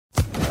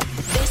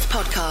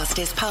podcast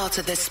is part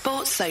of the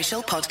Sports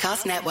Social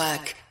Podcast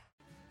Network.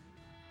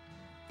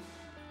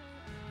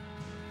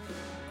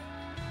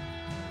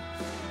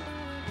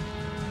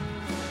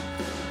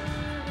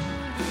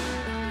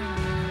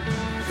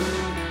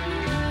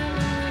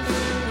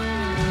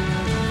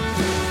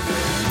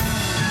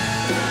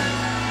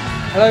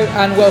 Hello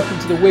and welcome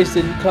to the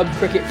Wisden Club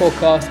Cricket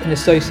Podcast in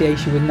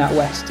association with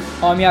NatWest.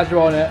 I'm Yaz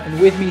Rana and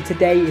with me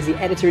today is the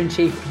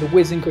Editor-in-Chief of the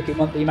Wisden Cricket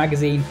Monthly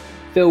magazine,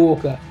 Phil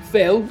Walker.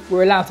 Phil,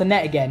 we're allowed to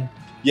net again.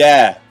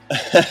 Yeah,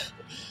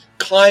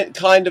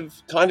 kind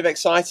of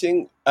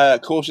exciting,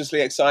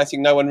 cautiously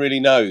exciting. No one really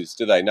knows,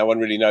 do they? No one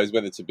really knows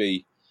whether to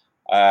be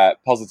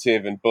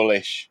positive and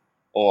bullish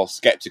or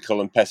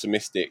sceptical and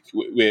pessimistic.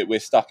 We're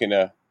stuck in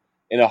a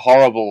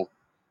horrible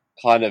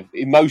kind of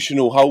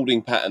emotional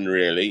holding pattern,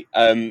 really.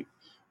 I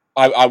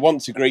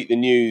want to greet the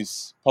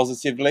news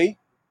positively.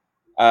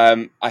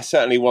 I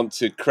certainly want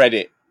to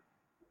credit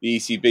the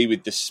ECB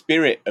with the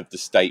spirit of the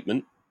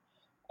statement.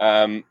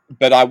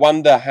 But I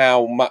wonder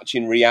how much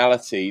in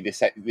reality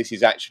this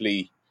is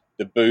actually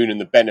the boon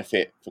and the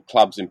benefit for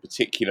clubs in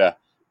particular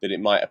that it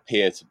might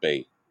appear to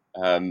be.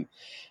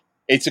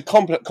 It's a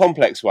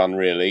complex one,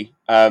 really.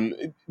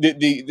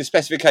 The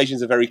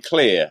specifications are very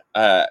clear.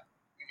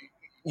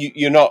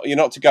 You're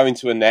not to go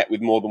into a net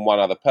with more than one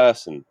other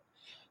person.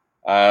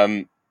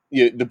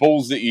 The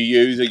balls that you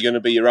use are going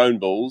to be your own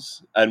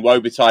balls, and woe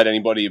betide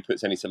anybody who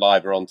puts any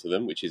saliva onto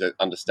them, which is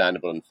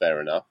understandable and fair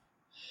enough.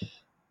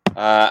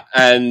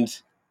 And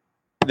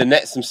the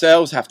nets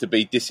themselves have to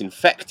be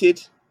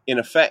disinfected, in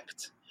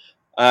effect.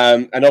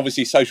 And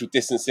obviously social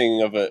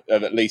distancing of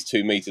at least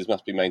 2 meters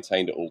must be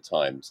maintained at all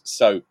times.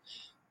 So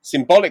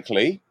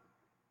symbolically,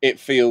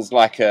 it feels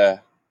like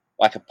a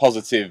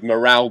positive,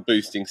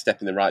 morale-boosting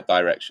step in the right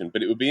direction.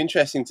 But it would be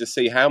interesting to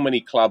see how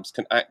many clubs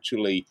can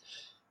actually,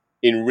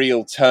 in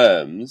real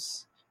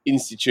terms,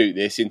 institute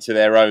this into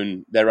their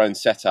own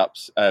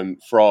setups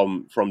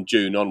from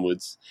June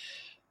onwards.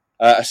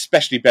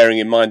 Especially bearing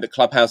in mind that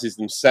clubhouses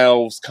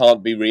themselves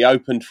can't be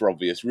reopened for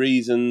obvious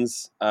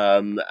reasons.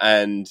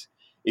 And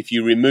if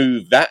you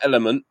remove that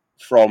element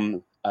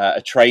from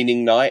a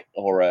training night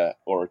or a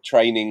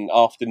training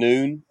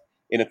afternoon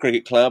in a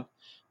cricket club,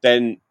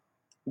 then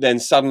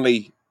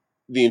suddenly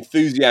the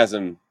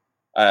enthusiasm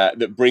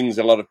that brings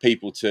a lot of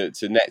people to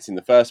nets in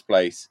the first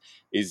place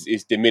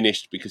is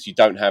diminished because you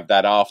don't have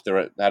that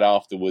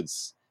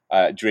afterwards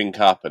drink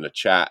up and a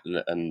chat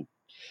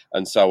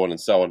and so on and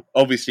so on.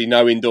 Obviously,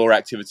 no indoor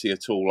activity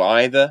at all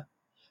either,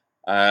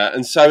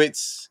 and so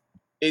it's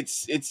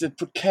a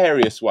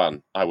precarious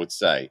one, I would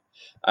say.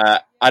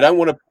 I don't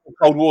want to pour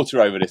cold water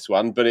over this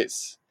one, but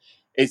it's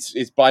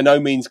by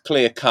no means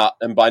clear cut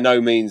and by no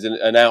means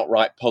an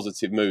outright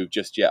positive move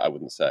just yet. I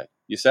wouldn't say.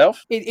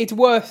 Yourself? It's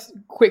worth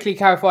quickly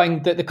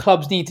clarifying that the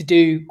clubs need to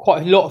do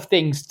quite a lot of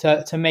things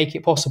to make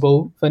it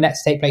possible for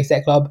nets to take place at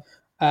their club.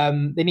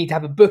 They need to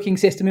have a booking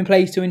system in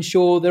place to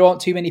ensure there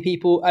aren't too many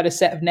people at a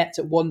set of nets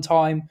at one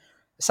time.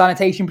 A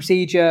sanitation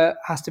procedure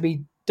has to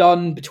be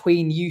done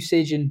between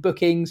usage and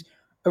bookings.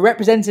 A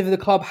representative of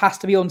the club has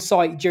to be on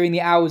site during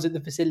the hours that the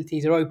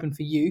facilities are open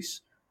for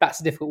use. That's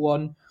a difficult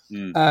one.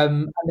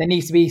 And there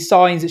needs to be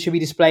signs that should be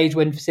displayed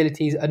when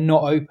facilities are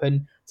not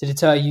open to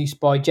deter use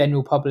by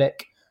general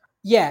public.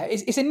 Yeah,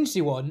 it's an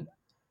interesting one.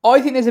 I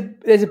think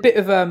there's a bit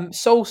of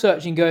soul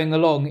searching going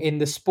along in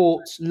the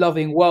sports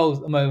loving world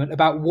at the moment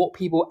about what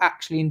people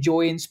actually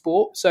enjoy in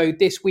sport. So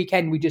this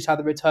weekend we just had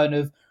the return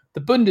of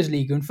the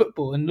Bundesliga in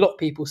football, and a lot of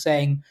people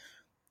saying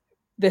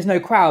there's no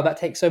crowd, that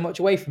takes so much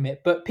away from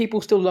it, but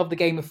people still love the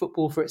game of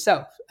football for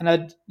itself.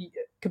 And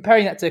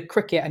comparing that to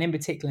cricket and in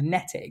particular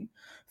netting,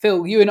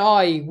 Phil, you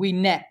and we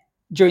net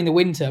during the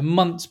winter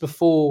months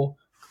before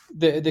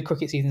the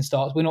cricket season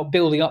starts. We're not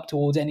building up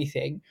towards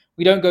anything.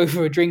 We don't go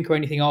for a drink or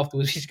anything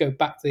afterwards. We just go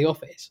back to the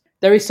office.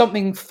 There is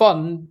something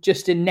fun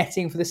just in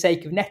netting for the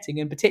sake of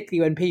netting, and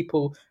particularly when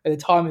people at the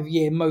time of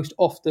year most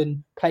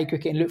often play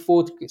cricket and look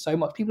forward to cricket so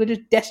much, people are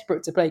just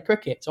desperate to play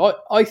cricket. So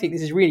I think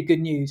this is really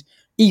good news,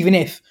 even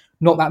if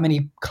not that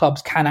many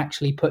clubs can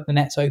actually put the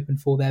nets open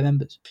for their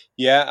members.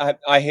 Yeah,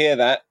 I hear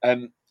that.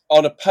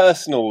 On a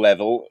personal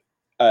level,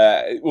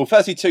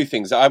 firstly, two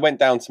things. I went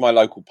down to my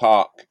local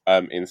park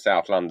in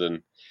South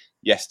London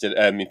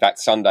yesterday, in fact,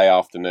 Sunday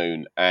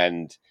afternoon,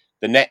 and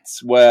the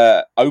nets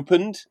were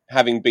opened,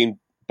 having been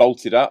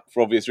bolted up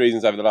for obvious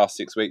reasons over the last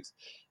 6 weeks.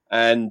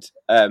 And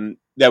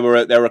there were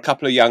a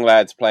couple of young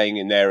lads playing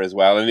in there as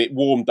well, and it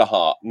warmed the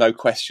heart. No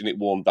question, it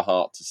warmed the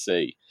heart to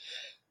see.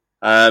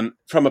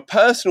 From a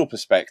personal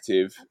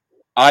perspective,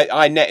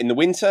 I net in the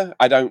winter.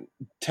 I don't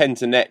tend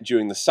to net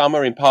during the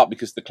summer, in part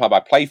because the club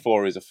I play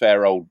for is a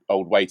fair old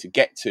way to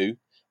get to,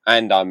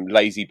 and I'm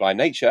lazy by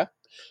nature.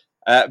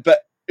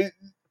 But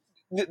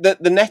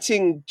the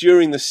netting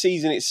during the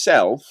season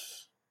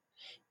itself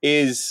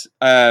is,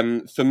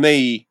 for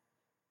me,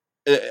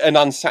 an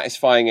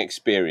unsatisfying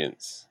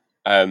experience.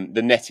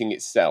 The netting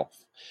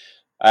itself.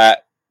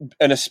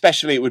 And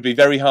especially it would be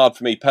very hard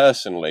for me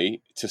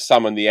personally to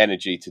summon the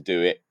energy to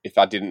do it if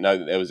I didn't know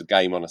that there was a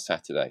game on a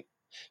Saturday.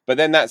 But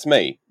then that's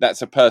me.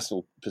 That's a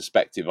personal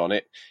perspective on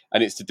it,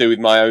 and it's to do with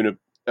my own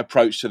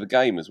approach to the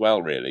game as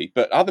well, really.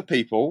 But other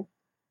people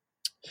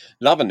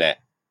love a net.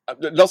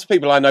 Lots of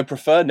people I know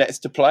prefer nets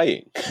to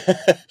playing.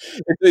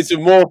 It's a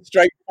more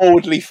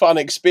straightforwardly fun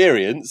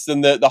experience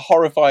than the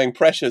horrifying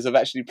pressures of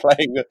actually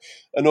playing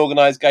an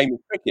organised game of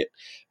cricket.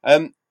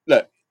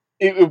 Look,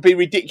 it would be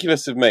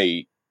ridiculous of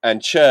me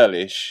and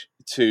churlish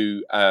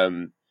to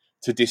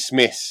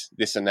dismiss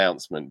this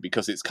announcement,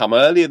 because it's come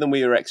earlier than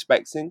we were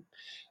expecting,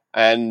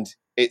 and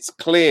it's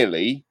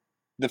clearly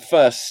the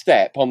first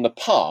step on the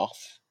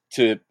path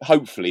to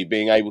hopefully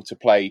being able to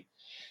play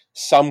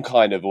some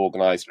kind of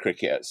organised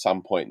cricket at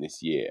some point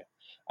this year.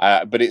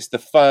 But it's the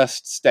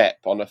first step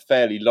on a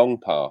fairly long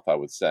path, I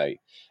would say,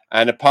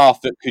 and a path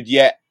that could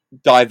yet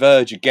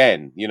diverge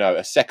again. You know,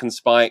 a second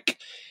spike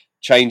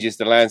changes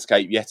the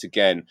landscape yet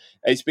again.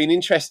 It's been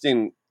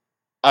interesting.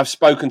 I've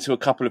spoken to a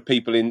couple of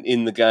people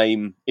in the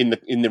game, in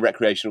the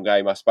recreational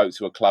game. I spoke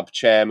to a club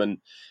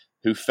chairman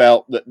who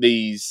felt that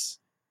these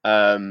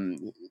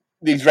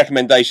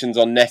recommendations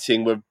on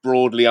netting were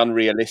broadly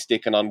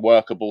unrealistic and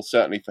unworkable,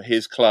 certainly for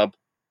his club.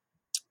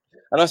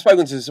 And I've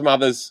spoken to some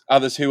others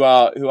who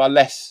are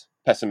less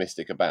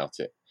pessimistic about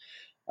it.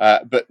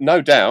 But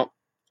no doubt,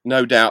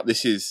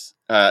 this is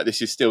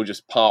still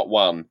just part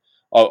one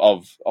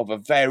of a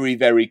very,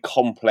 very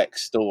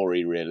complex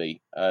story,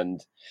 really.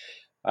 And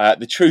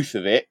the truth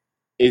of it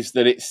is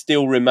that it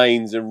still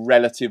remains a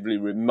relatively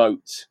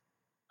remote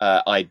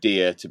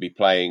idea to be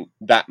playing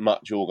that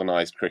much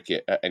organised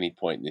cricket at any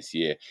point this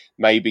year.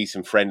 Maybe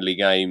some friendly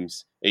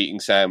games,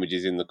 eating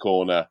sandwiches in the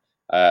corner,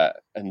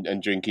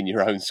 and drinking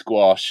your own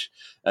squash,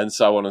 and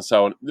so on and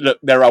so on. Look,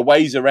 there are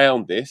ways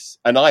around this,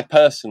 and I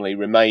personally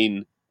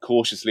remain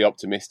cautiously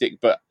optimistic,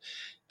 but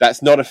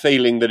that's not a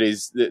feeling that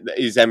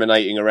is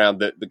emanating around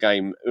the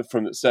game,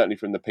 certainly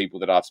from the people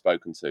that I've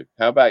spoken to.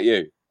 How about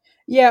you?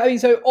 Yeah, I mean,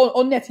 so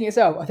on netting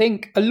itself, I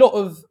think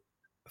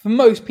for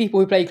most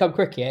people who play club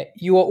cricket,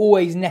 you are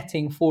always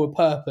netting for a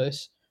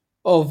purpose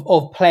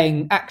of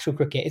playing actual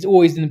cricket. It's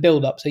always in the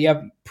build-up. So you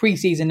have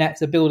pre-season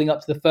nets are building up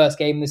to the first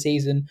game of the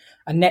season,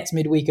 and nets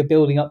midweek are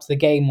building up to the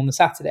game on the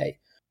Saturday.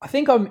 I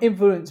think I'm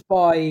influenced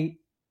by...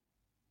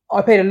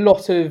 I played a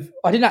lot of...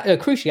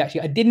 crucially,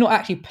 actually, I did not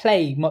actually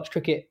play much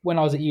cricket when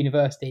I was at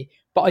university,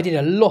 but I did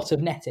a lot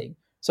of netting.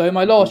 So in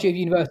my last year of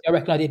university, I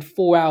reckon I did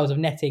 4 hours of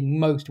netting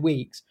most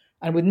weeks.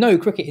 And with no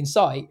cricket in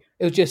sight,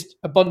 it was just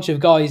a bunch of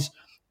guys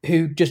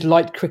who just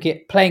liked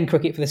cricket, playing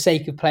cricket for the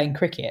sake of playing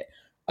cricket.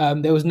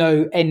 There was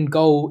no end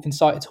goal in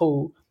sight at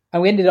all,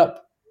 and we ended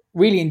up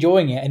really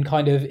enjoying it. And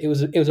kind of, it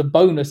was a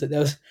bonus that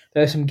there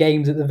were some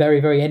games at the very,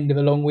 very end of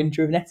a long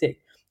winter of netting.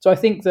 So I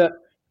think that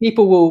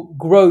people will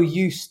grow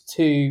used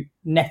to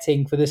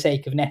netting for the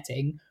sake of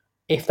netting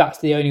if that's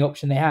the only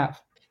option they have.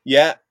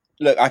 Yeah,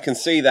 look, I can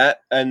see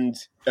that, and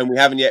we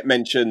haven't yet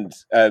mentioned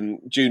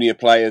junior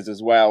players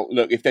as well.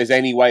 Look, if there's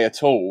any way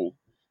at all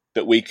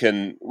that we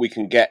can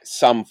get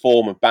some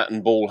form of bat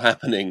and ball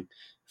happening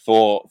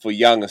for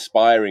young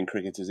aspiring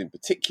cricketers in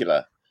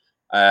particular,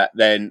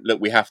 then look,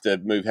 we have to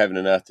move heaven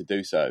and earth to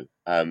do so.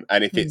 And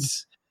if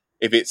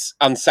it's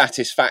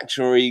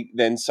unsatisfactory,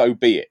 then so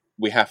be it.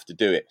 We have to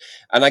do it.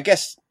 And I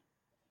guess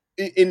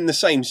in the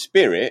same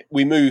spirit,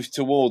 we move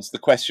towards the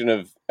question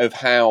of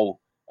how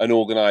an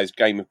organised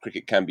game of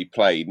cricket can be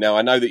played. Now,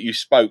 I know that you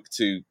spoke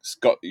to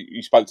Scott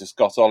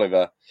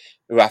Oliver,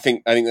 who I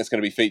think that's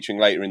going to be featuring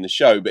later in the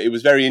show. But it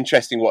was very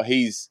interesting what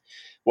he's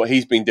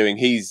been doing.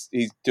 He's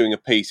doing a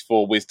piece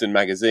for Wisden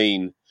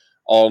magazine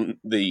on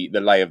the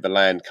lay of the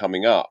land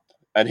coming up,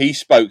 and he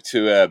spoke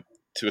to a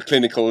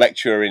clinical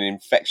lecturer in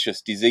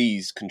infectious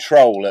disease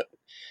control at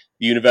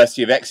the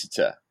University of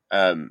Exeter.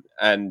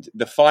 And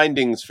the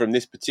findings from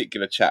this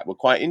particular chap were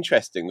quite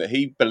interesting. That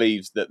he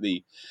believes that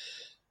the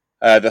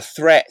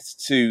threat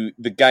to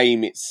the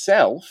game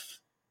itself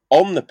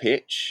on the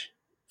pitch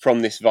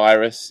from this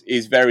virus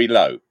is very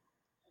low.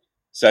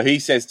 So he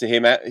says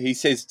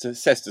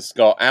to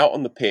Scott, out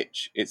on the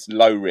pitch, it's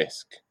low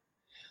risk.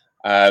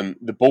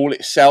 The ball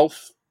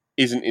itself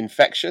isn't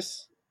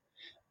infectious,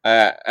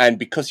 and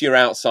because you're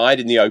outside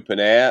in the open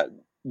air,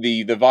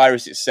 the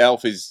virus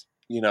itself is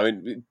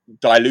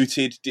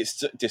diluted,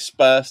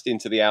 dispersed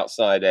into the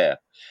outside air.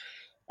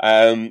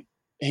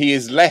 He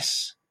is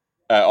less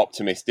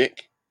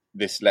optimistic,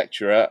 this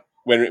lecturer,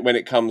 when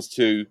it comes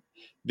to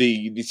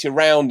the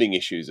surrounding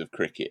issues of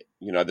cricket,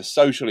 the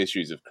social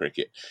issues of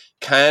cricket.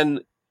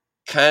 Can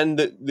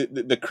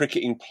the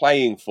cricketing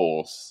playing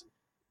force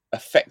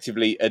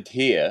effectively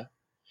adhere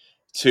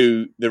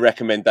to the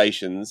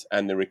recommendations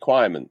and the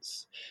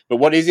requirements? But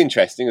what is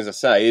interesting, as I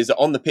say, is that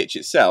on the pitch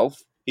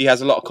itself, he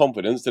has a lot of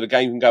confidence that a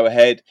game can go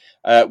ahead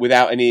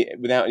without any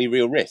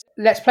real risk.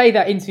 Let's play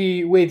that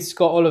interview with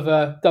Scott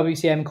Oliver,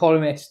 WCM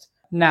columnist.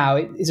 Now,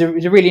 it's a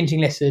really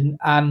interesting listen,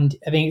 and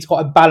I think it's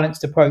quite a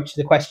balanced approach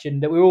to the question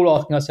that we're all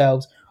asking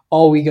ourselves: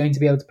 are we going to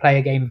be able to play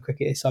a game of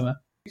cricket this summer?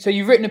 So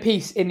you've written a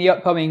piece in the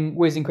upcoming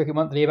Wisden Cricket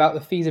Monthly about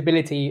the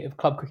feasibility of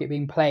club cricket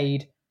being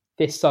played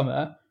this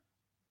summer.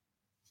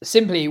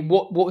 Simply,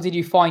 what did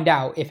you find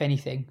out, if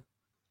anything?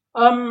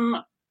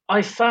 I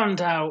I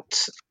found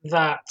out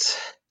that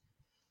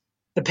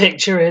the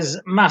picture is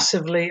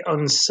massively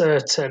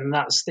uncertain.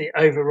 That's the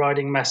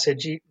overriding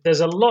message. There's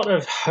a lot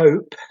of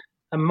hope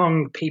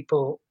among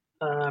people,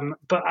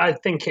 but I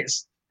think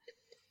it's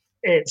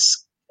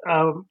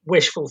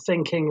wishful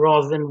thinking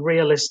rather than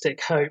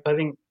realistic hope. I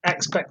think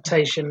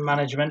expectation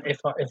management. If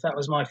that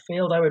was my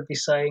field, I would be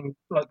saying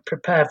like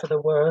prepare for the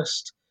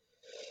worst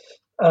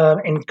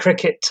in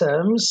cricket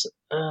terms,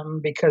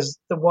 because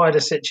the wider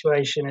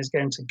situation is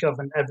going to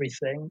govern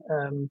everything.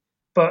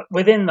 But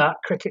within that,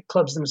 cricket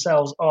clubs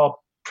themselves are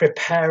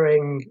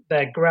preparing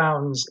their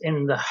grounds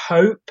in the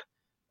hope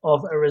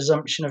of a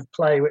resumption of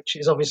play, which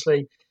is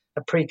obviously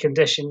a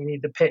precondition. You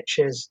need the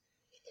pitches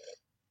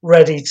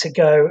ready to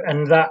go,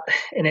 and that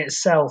in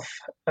itself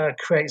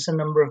creates a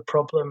number of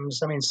problems.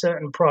 I mean,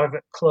 certain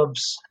private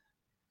clubs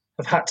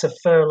have had to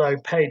furlough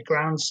paid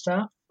ground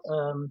staff.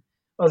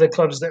 Other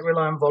clubs that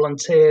rely on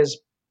volunteers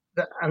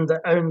and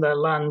that own their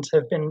land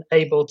have been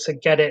able to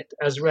get it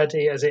as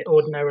ready as it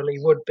ordinarily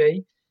would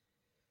be.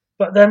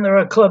 But then there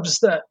are clubs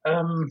that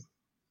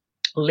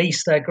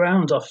lease their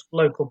ground off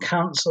local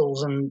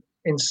councils, and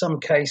in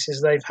some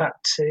cases they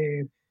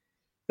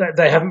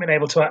haven't been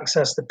able to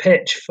access the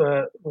pitch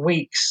for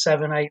weeks,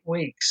 7-8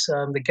 weeks.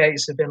 The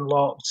gates have been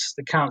locked.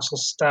 The council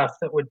staff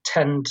that would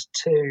tend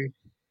to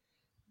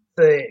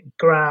the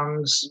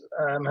grounds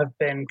have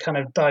been kind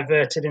of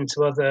diverted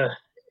into other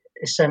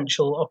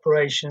essential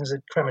operations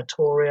at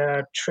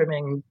crematoria,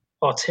 trimming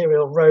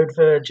arterial road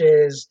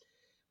verges,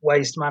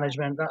 waste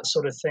management, that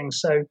sort of thing.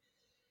 So,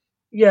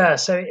 yeah,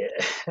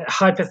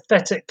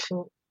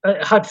 hypothetically,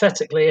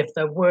 if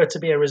there were to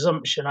be a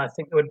resumption, I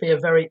think there would be a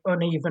very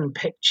uneven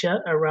picture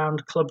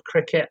around club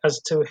cricket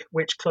as to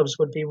which clubs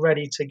would be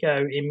ready to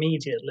go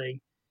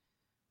immediately.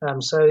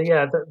 There's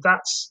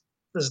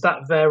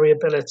that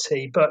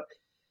variability. But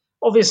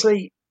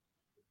obviously,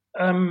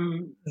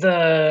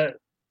 the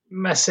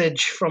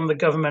message from the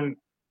government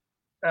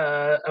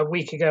a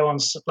week ago on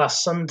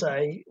last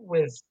Sunday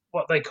with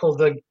what they call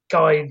the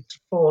guide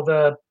for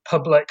the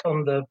public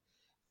on the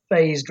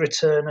phased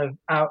return of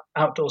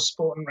outdoor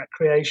sport and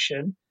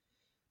recreation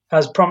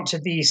has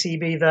prompted the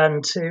ECB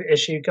then to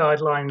issue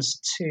guidelines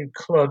to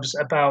clubs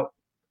about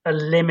a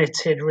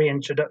limited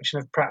reintroduction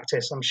of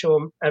practice. I'm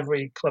sure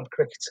every club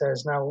cricketer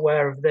is now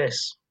aware of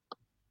this,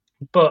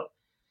 but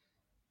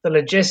the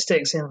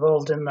logistics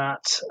involved in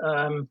that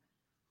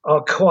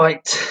are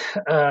quite,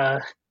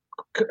 they're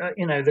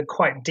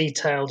quite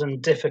detailed and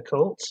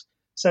difficult.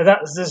 So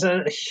there's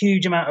a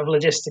huge amount of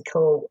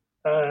logistical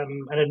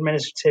and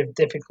administrative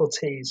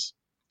difficulties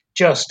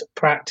just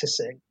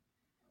practicing.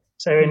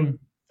 So in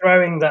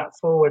throwing that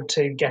forward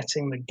to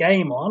getting the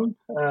game on,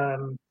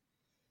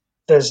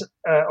 there's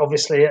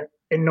obviously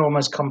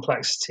enormous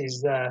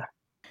complexities there.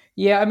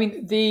 Yeah, I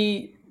mean,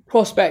 the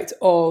prospect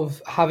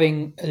of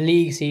having a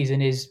league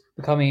season is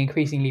becoming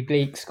increasingly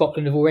bleak.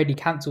 Scotland have already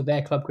cancelled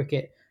their club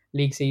cricket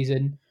league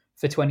season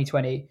for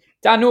 2020.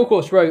 Dan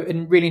Norcross wrote a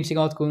really interesting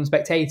article in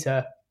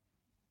Spectator,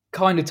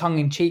 kind of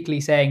tongue-in-cheekly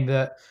saying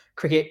that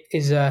cricket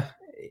is a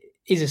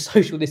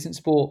social distance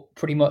sport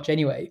pretty much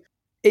anyway.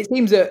 It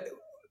seems that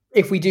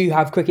if we do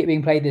have cricket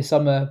being played this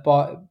summer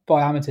by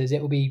amateurs, it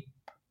will be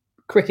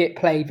cricket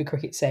played for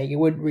cricket's sake. It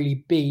wouldn't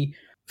really be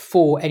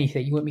for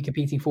anything. You wouldn't be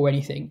competing for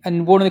anything.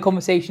 And one of the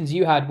conversations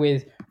you had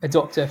with a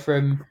doctor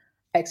from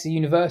Exeter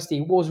University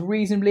was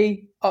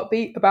reasonably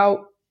upbeat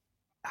about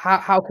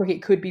how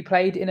cricket could be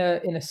played in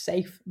a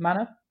safe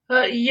manner.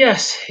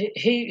 Yes,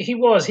 he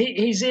was.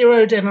 He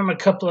zeroed in on a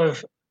couple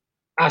of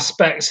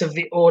aspects of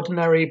the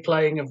ordinary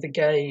playing of the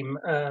game,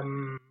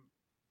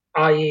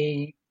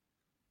 i.e.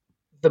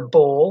 the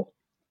ball.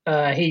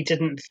 He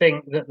didn't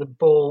think that the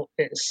ball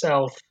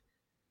itself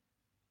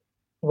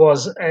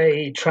was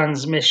a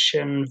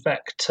transmission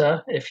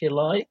vector, if you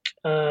like.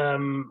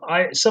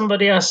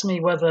 Somebody asked me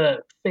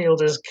whether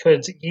fielders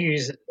could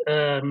use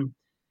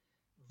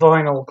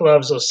vinyl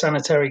gloves or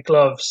sanitary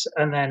gloves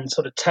and then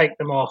sort of take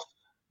them off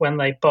when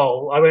they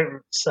bowl. I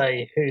won't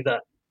say who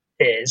that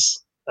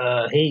is.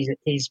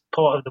 He's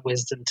part of the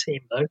Wisden team,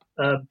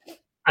 though.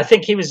 I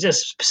think he was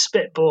just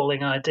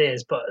spitballing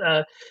ideas. But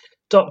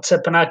Dr.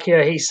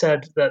 Panakia, he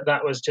said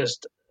that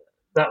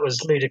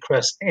was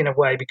ludicrous in a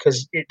way,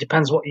 because it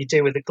depends what you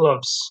do with the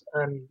gloves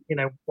and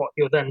what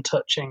you're then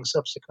touching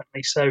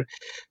subsequently. So,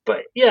 but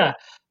yeah,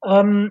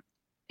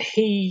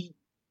 he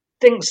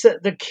thinks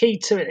that the key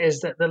to it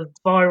is that the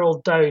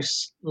viral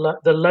dose,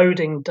 the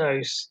loading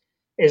dose,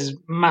 is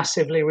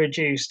massively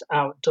reduced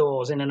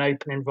outdoors in an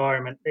open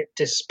environment. It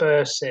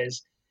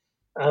disperses.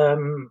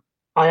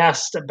 I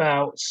asked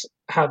about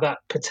how that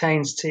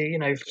pertains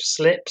to,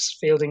 slips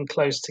fielding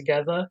close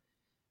together.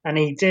 And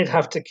he did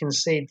have to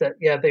concede that,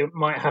 they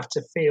might have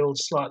to field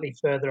slightly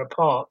further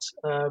apart.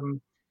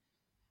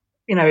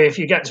 If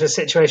you get to a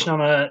situation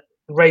on a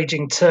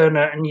raging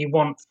turner and you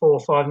want 4 or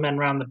 5 men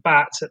round the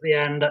bat at the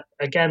end,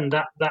 again,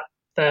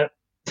 that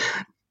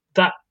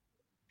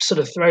sort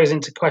of throws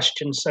into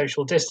question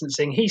social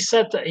distancing. He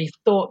said that he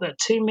thought that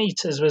 2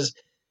 meters was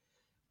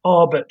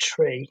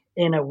arbitrary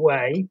in a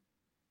way,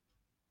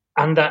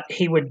 and that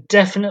he would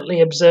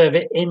definitely observe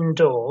it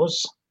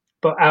indoors,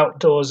 but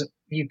outdoors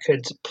you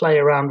could play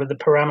around with the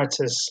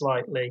parameters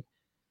slightly.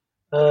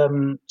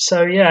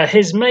 So yeah,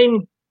 his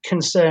main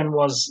concern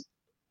was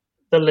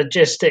the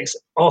logistics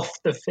off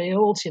the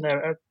field.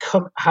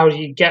 How do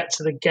you get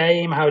to the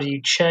game? How do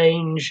you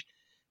change?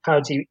 How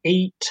do you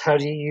eat? How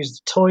do you use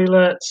the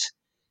toilet?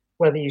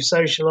 Whether you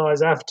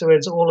socialise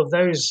afterwards, all of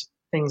those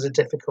things are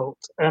difficult.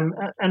 And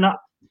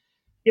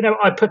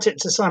I put it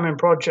to Simon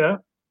Prodger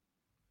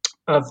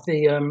of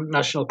the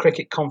National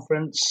Cricket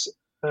Conference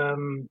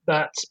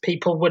that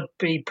people would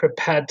be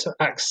prepared to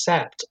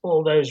accept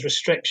all those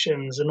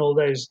restrictions and all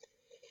those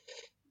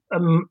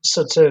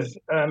sort of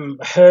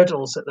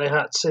hurdles that they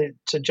had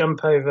to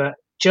jump over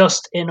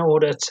just in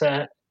order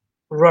to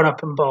run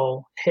up and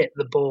bowl, hit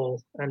the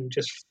ball, and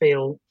just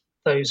feel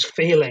those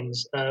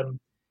feelings.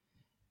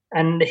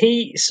 And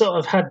he sort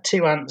of had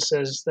two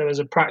answers. There was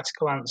a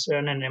practical answer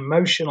and an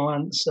emotional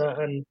answer.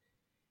 And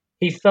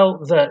he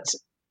felt that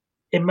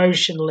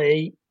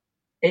emotionally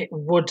it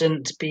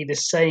wouldn't be the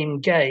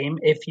same game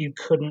if you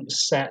couldn't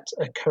set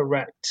a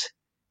correct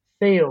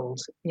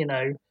field.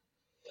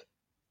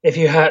 If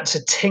you had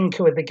to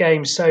tinker with the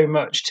game so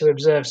much to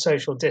observe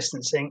social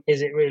distancing,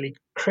 is it really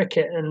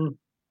cricket? And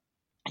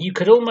you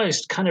could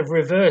almost kind of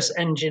reverse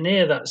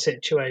engineer that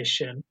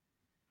situation.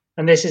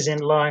 And this is in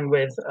line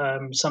with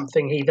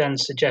something he then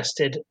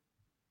suggested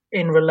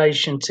in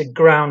relation to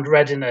ground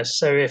readiness.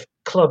 So if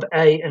Club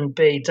A and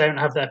B don't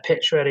have their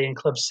pitch ready and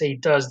Club C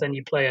does, then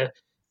you play a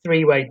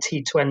three-way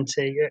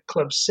T20 at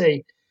Club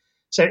C.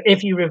 So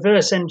if you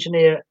reverse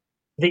engineer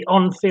the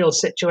on-field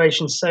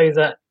situation so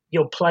that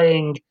you're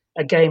playing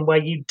a game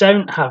where you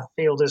don't have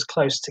fielders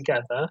close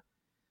together,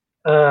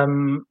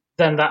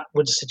 then that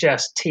would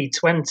suggest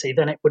T20.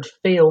 Then it would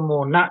feel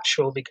more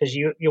natural because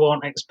you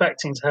aren't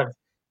expecting to have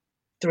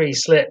 3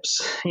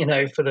 slips,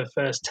 for the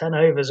first 10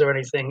 overs or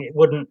anything. It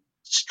wouldn't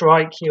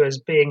strike you as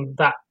being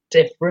that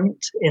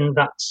different in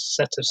that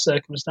set of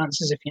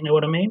circumstances, if you know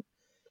what I mean.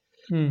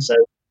 So,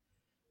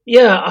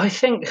 yeah, I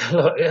think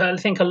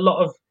a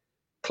lot of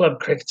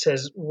club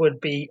cricketers would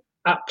be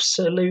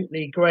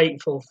absolutely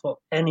grateful for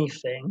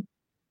anything.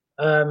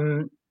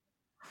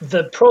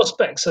 The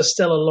prospects are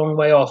still a long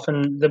way off,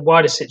 and the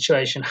wider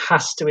situation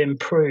has to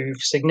improve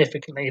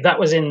significantly. That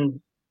was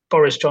in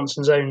Boris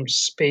Johnson's own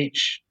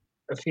speech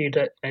a few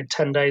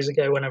 10 days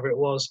ago, whenever it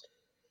was.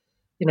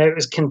 It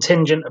was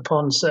contingent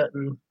upon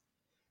certain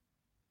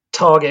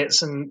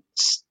targets and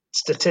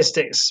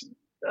statistics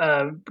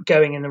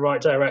going in the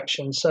right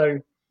direction. So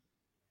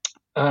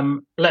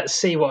let's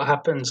see what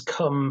happens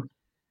come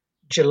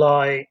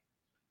July,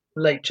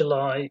 late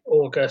July,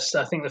 August.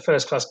 I think the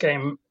first class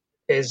game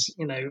is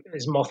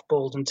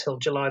mothballed until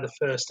July the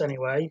 1st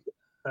anyway.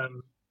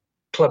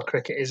 Club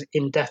cricket is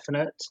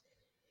indefinite.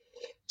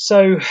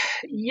 So,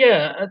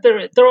 yeah,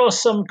 there are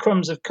some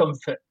crumbs of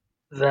comfort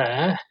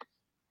there,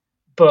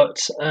 but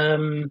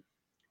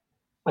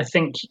I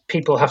think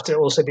people have to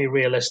also be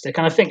realistic.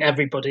 And I think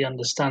everybody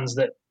understands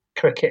that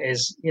cricket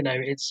is,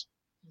 it's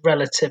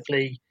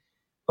relatively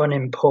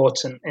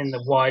unimportant in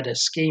the wider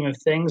scheme of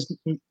things.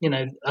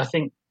 I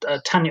think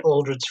Tanya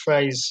Aldred's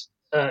phrase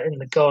in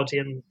The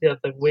Guardian the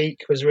other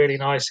week was really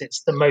nice.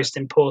 It's the most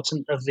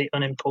important of the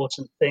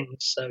unimportant things.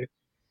 So,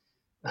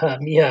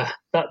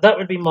 that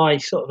would be my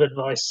sort of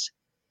advice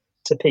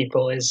to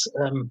people is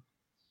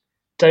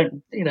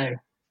don't,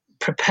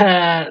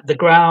 prepare the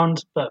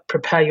ground, but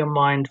prepare your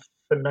mind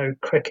for no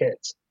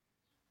cricket.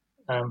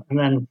 And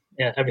then,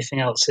 everything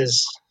else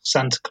is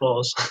Santa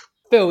Claus.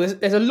 Phil,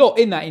 there's a lot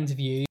in that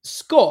interview.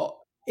 Scott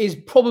is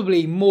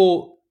probably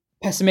more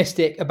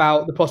pessimistic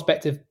about the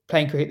prospect of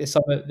playing cricket this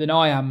summer than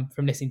I am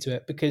from listening to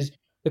it, because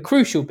the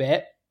crucial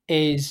bit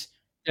is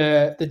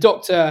the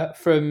doctor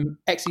from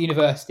Exeter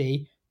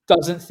University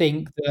doesn't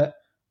think that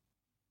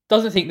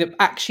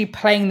actually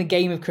playing the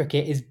game of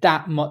cricket is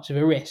that much of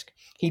a risk.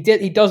 He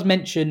does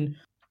mention,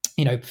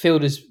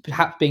 fielders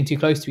perhaps being too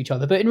close to each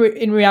other, but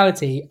in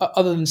reality,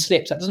 other than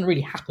slips, that doesn't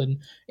really happen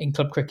in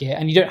club cricket,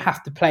 and you don't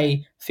have to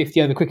play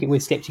 50 over cricket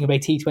with slips. You can play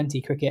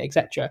T20 cricket,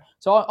 etc.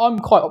 So I'm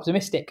quite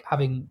optimistic,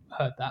 having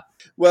heard that.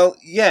 Well,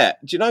 yeah.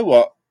 Do you know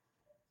what?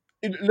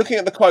 Looking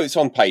at the quotes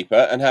on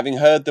paper and having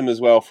heard them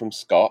as well from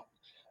Scott,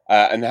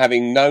 and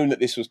having known that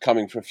this was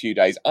coming for a few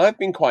days, I've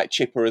been quite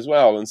chipper as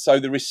well. And so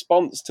the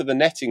response to the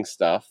netting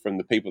stuff from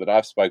the people that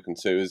I've spoken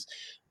to has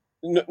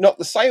knocked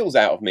the sails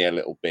out of me a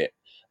little bit.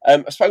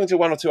 I've spoken to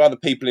 1 or 2 other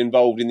people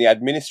involved in the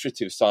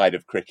administrative side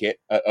of cricket,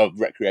 of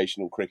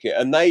recreational cricket,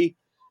 and they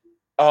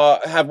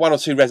have 1 or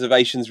 2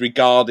 reservations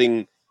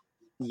regarding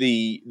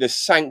the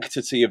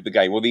sanctity of the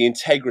game, or the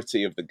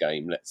integrity of the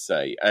game, let's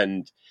say.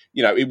 And,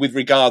 with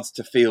regards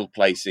to field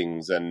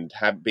placings and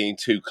being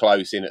too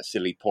close in at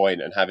silly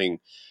point and having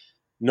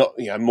not,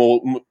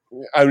 more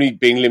only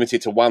being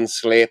limited to 1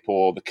 slip,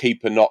 or the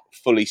keeper not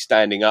fully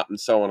standing up, and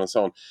so on and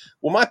so on.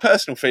 Well, my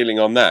personal feeling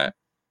on that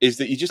is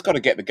that you just got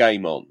to get the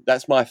game on.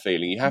 That's my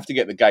feeling. You have to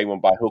get the game on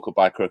by hook or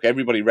by crook.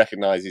 Everybody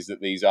recognises that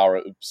these are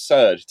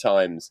absurd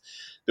times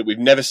that we've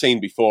never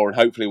seen before, and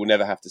hopefully we'll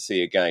never have to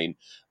see again.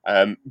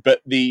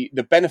 But the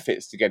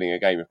benefits to getting a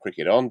game of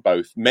cricket on,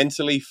 both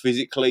mentally,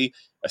 physically,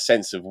 a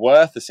sense of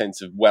worth, a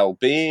sense of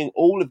well-being,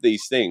 all of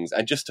these things,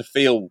 and just to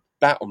feel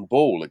bat on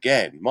ball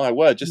again, my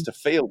word, just to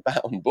feel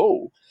bat on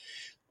ball.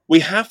 We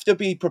have to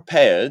be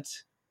prepared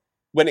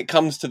when it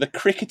comes to the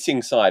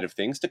cricketing side of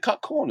things to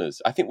cut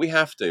corners. I think we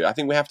have to. I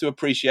think we have to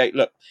appreciate,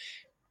 look,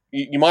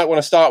 you might want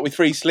to start with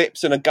 3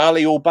 slips and a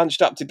gully all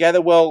bunched up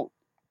together. Well,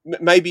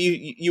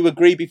 maybe you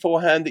agree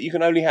beforehand that you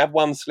can only have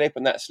 1 slip,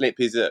 and that slip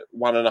is a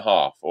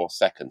 1.5 or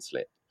second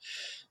slip.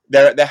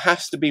 There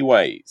has to be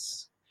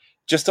ways.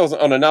 Just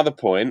on another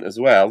point as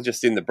well,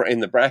 just in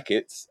the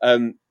brackets,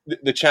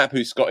 the chap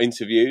who Scott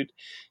interviewed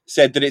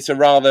said that it's a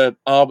rather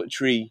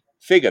arbitrary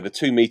figure. The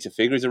 2 metre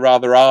figure is a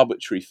rather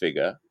arbitrary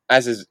figure,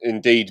 as has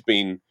indeed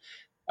been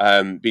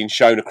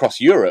shown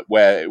across Europe,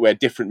 where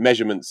different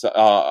measurements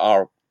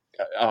are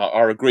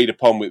agreed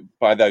upon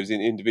by those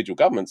individual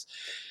governments.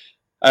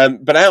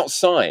 But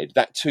outside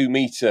that 2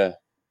 metre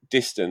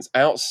distance,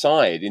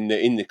 outside in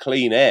the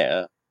clean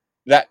air,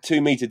 that 2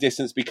 metre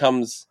distance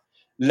becomes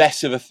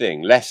less of a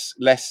thing,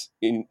 less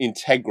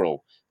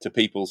integral to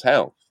people's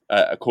health,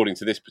 according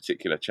to this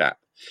particular chap.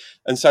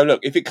 And so, look,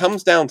 if it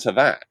comes down to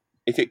that,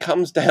 if it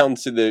comes down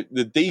to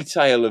the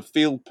detail of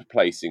field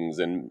placings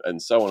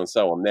and so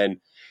on, then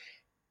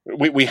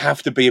we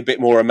have to be a bit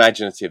more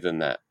imaginative than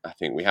that. I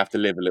think we have to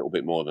live a little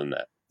bit more than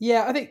that.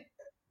 Yeah, I think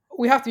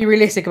we have to be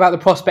realistic about the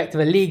prospect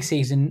of a league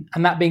season,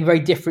 and that being very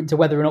different to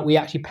whether or not we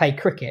actually play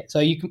cricket. So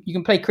you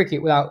can play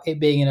cricket without it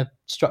being in a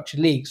structured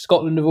league.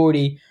 Scotland have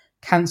already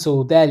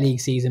cancelled their league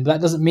season, but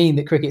that doesn't mean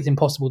that cricket is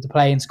impossible to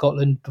play in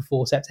Scotland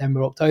before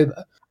September,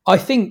 October. I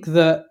think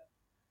that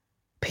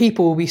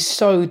people will be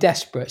so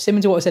desperate,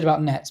 similar to what I said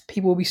about nets,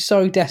 people will be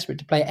so desperate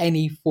to play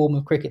any form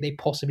of cricket they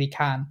possibly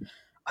can.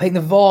 I think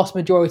the vast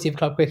majority of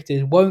club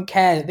cricketers won't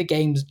care that the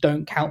games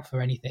don't count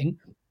for anything.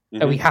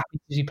 They'll be happy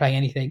to be playing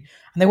anything.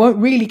 And they won't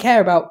really care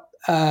about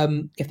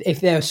if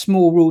there are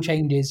small rule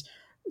changes,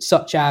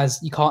 such as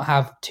you can't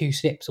have 2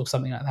 slips or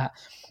something like that.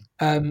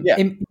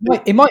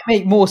 It might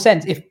make more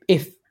sense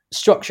if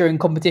structure and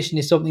competition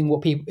is something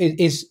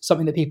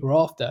that people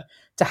are after.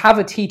 To have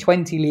a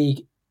T20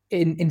 league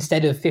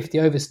instead of 50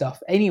 over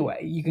stuff. Anyway,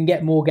 you can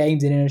get more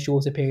games in a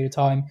shorter period of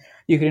time.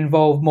 You can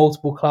involve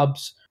multiple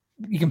clubs.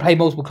 You can play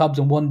multiple clubs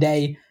on one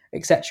day,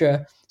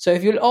 etc. So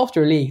if you're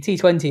after a league,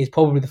 T20 is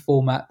probably the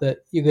format that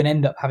you're going to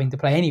end up having to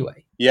play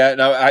anyway. Yeah,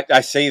 no,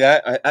 I see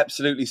that. I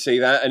absolutely see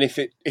that. And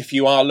if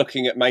you are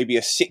looking at maybe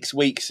a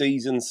 6-week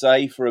season,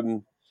 say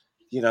from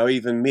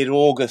even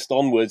mid-August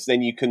onwards,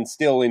 then you can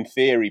still, in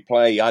theory,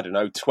 play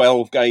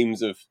 12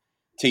 games of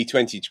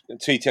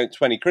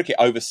T20 cricket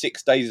over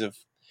 6 days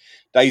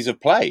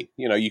of play.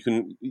 You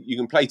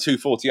can play 2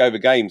 40 over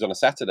games on a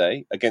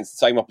Saturday against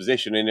the same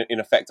opposition, in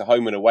effect a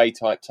home and away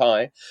type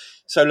tie.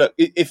 So look,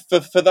 if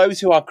for those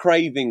who are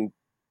craving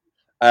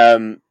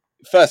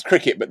first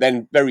cricket, but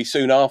then very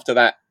soon after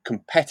that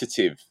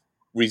competitive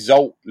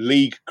result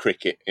league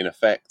cricket in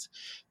effect,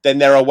 then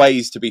there are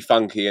ways to be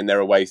funky and there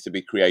are ways to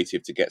be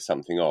creative to get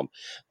something on.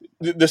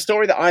 The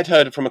story that I'd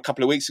heard from a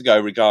couple of weeks ago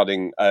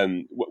regarding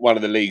one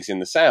of the leagues in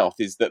the South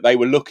is that they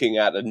were looking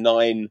at a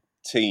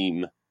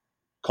 9-team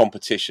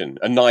competition,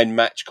 a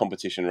 9-match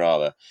competition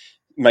rather,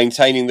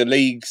 maintaining the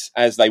leagues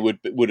as they would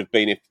have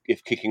been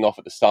if kicking off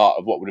at the start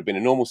of what would have been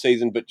a normal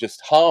season, but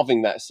just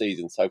halving that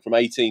season, so from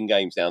 18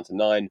 games down to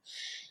 9,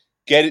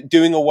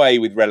 doing away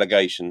with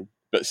relegation,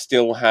 but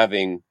still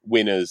having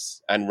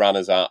winners and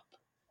runners up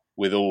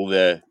with all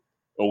the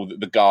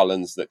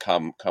garlands that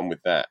come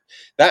with that.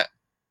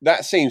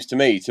 That seems to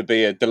me to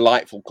be a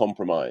delightful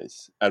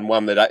compromise and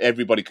one that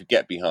everybody could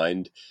get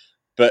behind.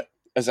 But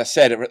as I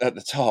said at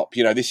the top,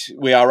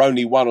 we are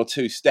only 1 or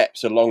 2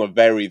 steps along a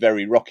very,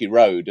 very rocky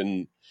road,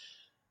 and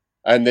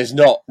there's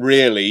not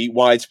really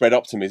widespread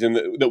optimism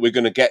that we're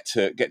going to get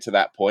to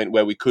that point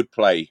where we could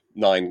play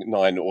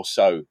nine or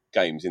so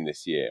games in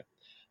this year.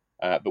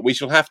 But we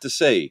shall have to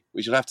see.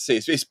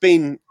 It's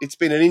been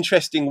an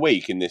interesting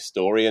week in this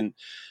story,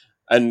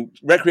 and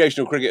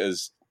recreational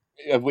cricketers,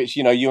 of which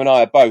you and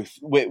I are both,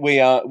 we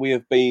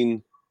have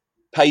been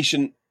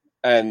patient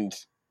and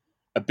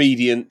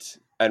obedient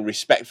and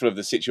respectful of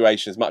the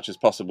situation as much as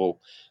possible.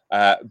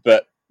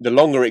 But the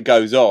longer it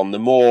goes on, the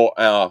more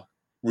our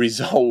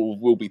resolve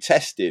will be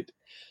tested.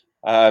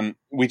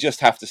 We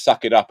just have to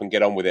suck it up and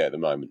get on with it at the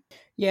moment.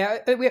 Yeah,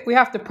 we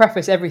have to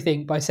preface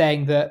everything by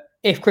saying that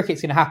if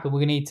cricket's going to happen, we're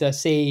going to need to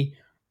see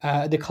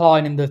a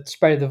decline in the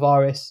spread of the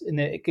virus, and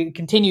the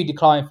continued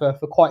decline for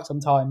quite some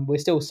time. We're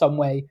still some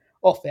way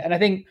off it. And I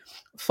think,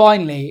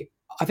 finally,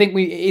 it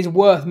is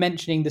worth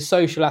mentioning the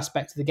social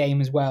aspect of the game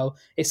as well.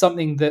 It's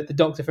something that the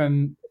doctor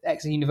from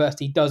Exeter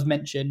University does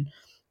mention.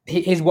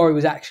 His worry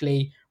was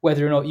actually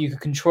whether or not you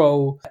could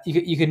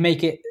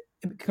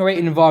create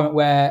an environment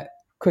where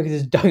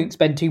cricketers don't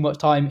spend too much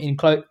time in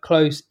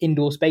close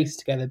indoor spaces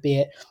together, be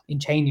it in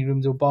changing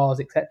rooms or bars,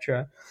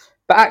 etc.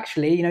 But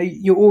actually,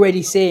 you're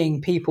already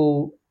seeing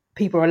people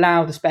are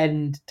allowed to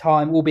spend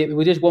time, albeit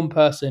with just one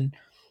person,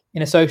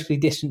 in a socially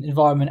distant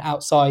environment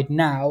outside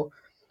now.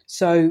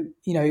 So,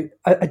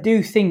 I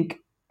do think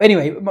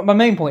Anyway, my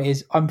main point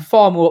is I'm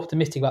far more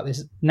optimistic about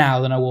this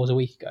now than I was a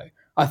week ago.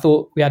 I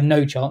thought we had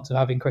no chance of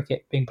having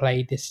cricket being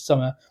played this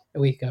summer a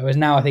week ago, whereas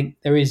now I think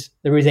there is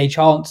a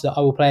chance that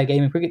I will play a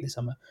game of cricket this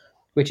summer,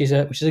 which is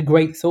a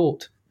great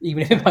thought,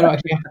 even if it might not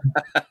actually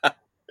happen.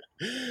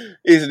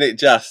 Isn't it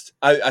just?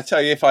 I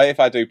tell you, if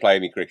I do play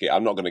any cricket,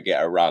 I'm not going to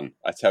get a run.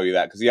 I tell you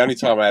that, because the only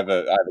time I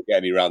ever get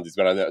any runs is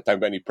when I don't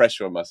put any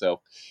pressure on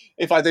myself.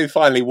 If I do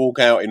finally walk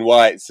out in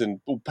whites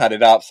and all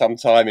padded up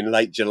sometime in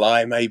late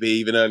July, maybe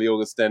even early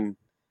August, then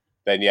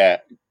yeah,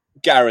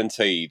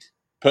 guaranteed.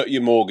 Put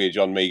your mortgage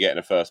on me getting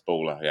a first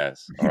baller.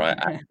 Yes, all right,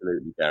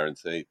 absolutely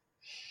guaranteed.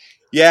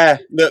 Yeah,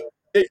 look.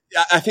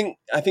 I think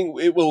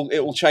it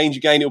will change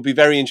again. It will be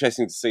very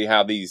interesting to see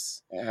how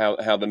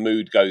the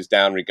mood goes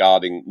down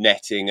regarding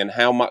netting and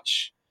how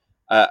much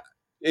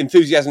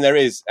enthusiasm there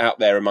is out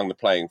there among the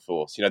playing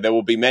force. There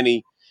will be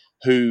many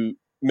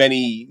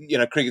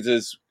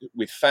cricketers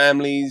with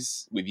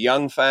families, with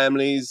young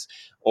families,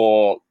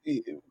 or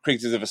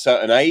cricketers of a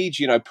certain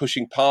age,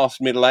 pushing past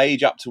middle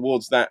age up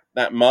towards that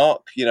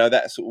mark,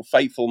 that sort of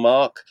fateful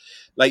mark,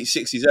 late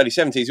 60s, early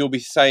 70s. You'll be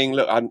saying,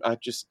 look, I'm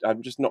just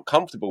not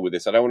comfortable with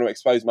this. I don't want to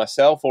expose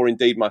myself or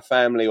indeed my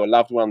family or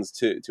loved ones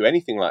to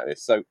anything like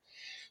this. So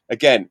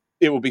again,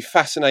 it will be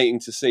fascinating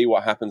to see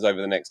what happens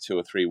over the next 2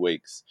 or 3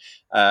 weeks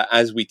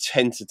as we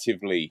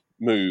tentatively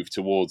move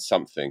towards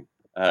something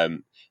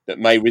that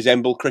may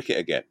resemble cricket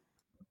again.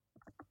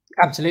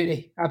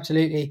 Absolutely.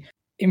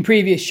 In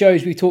previous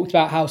shows, we talked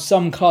about how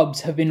some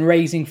clubs have been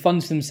raising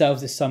funds for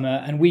themselves this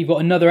summer, and we've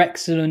got another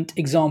excellent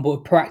example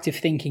of proactive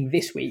thinking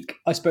this week.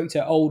 I spoke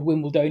to old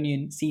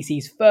Wimbledonian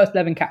CC's first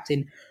 11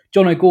 captain,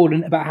 John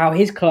O'Gordon, about how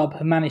his club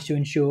have managed to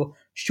ensure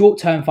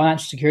short-term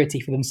financial security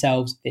for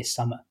themselves this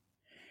summer.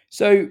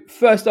 So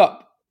first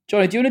up,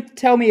 Johnny, do you want to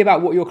tell me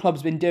about what your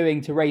club's been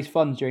doing to raise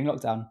funds during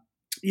lockdown?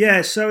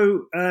 Yeah,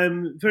 so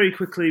very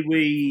quickly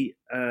we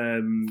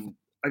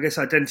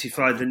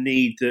identified the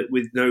need that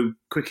with no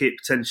cricket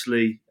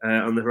potentially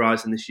on the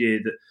horizon this year,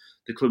 that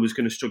the club was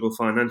going to struggle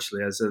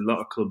financially, as a lot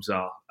of clubs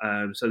are.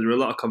 So there were a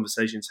lot of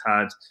conversations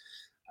had,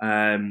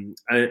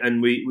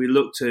 and we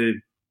looked to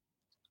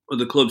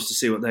other clubs to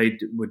see what they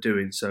were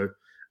doing. So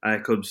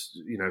clubs,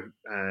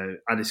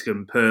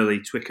 Addiscombe, Purley,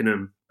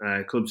 Twickenham,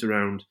 clubs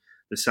around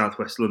the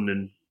southwest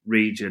London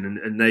region,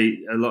 and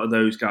a lot of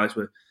those guys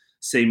were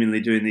seemingly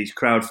doing these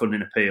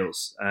crowdfunding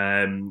appeals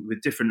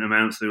with different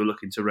amounts they were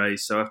looking to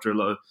raise. So after a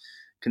lot of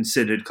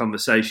considered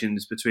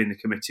conversations between the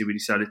committee, we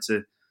decided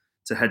to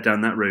head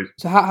down that route.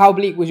 So how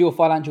bleak was your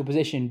financial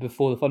position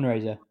before the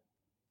fundraiser?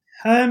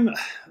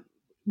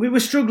 We were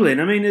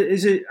struggling. I mean,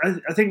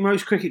 I think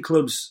most cricket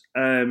clubs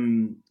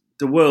the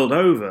world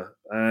over.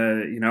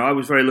 I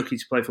was very lucky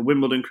to play for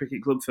Wimbledon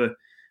Cricket Club for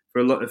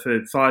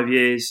 5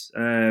 years.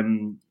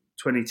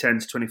 2010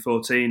 to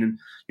 2014,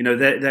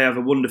 and they have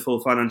a wonderful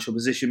financial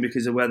position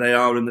because of where they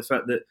are and the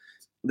fact that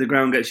the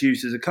ground gets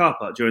used as a car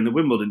park during the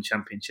Wimbledon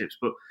Championships.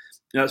 But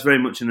that's very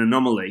much an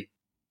anomaly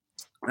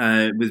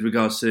with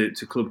regards to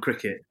club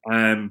cricket,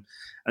 and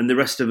the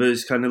rest of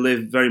us kind of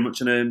live very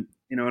much on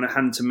a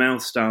hand to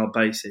mouth style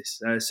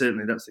basis.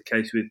 Certainly, that's the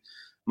case with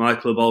my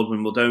club, Old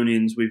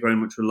Wimbledonians. We very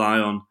much rely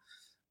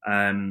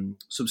on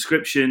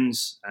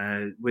subscriptions.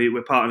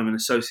 We're part of an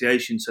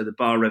association, so the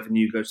bar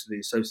revenue goes to the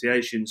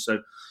association. So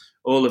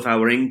all of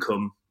our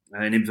income,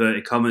 in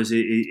inverted commas,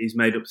 is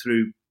made up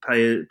through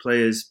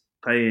players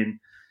paying,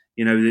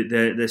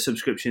 their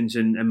subscriptions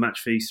and match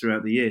fees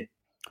throughout the year.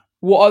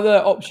 What other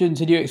options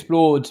had you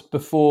explored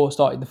before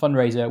starting the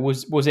fundraiser?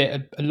 Was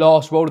it a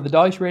last roll of the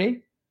dice,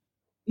 really?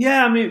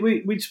 Yeah, I mean,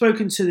 we'd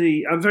spoken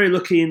to I'm very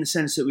lucky in the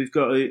sense that we've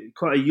got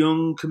quite a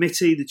young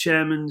committee. The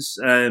chairman's,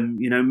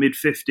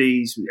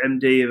 mid-50s,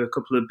 MD of a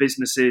couple of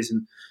businesses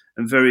and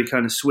very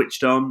kind of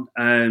switched on.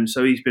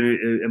 So he's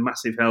been a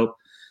massive help.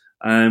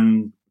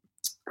 And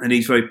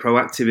he's very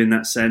proactive in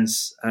that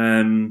sense.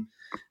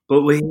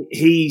 But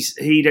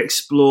he'd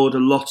explored a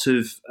lot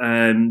of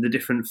the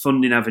different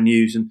funding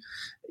avenues, and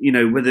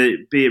whether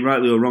be it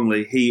rightly or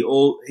wrongly,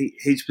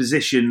 his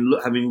position,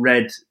 having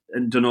read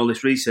and done all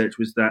this research,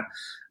 was that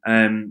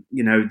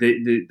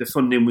the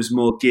funding was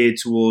more geared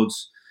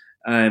towards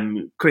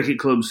cricket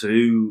clubs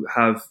who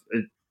have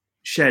a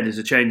shed as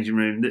a changing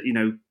room. That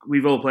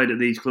we've all played at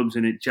these clubs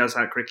in Jazz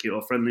Hat cricket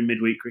or friendly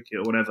midweek cricket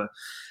or whatever.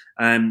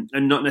 And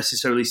not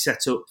necessarily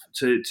set up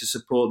to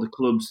support the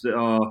clubs that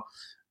are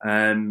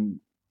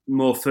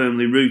more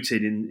firmly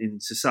rooted in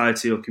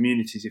society or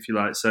communities, if you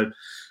like. So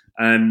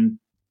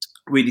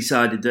we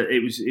decided that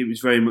it was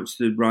very much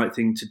the right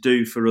thing to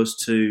do for us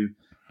to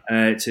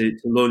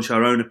launch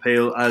our own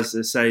appeal. As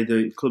I say,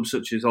 the clubs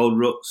such as Old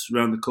Ruts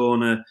around the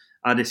corner,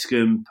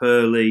 Addiscombe,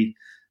 Purley,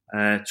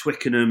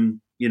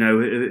 Twickenham,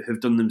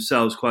 have done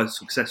themselves quite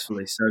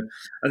successfully. So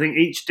I think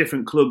each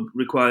different club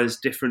requires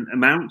different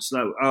amounts.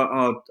 Like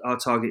our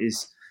target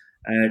is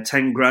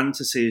 10 grand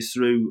to see us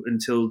through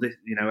until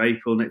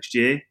April next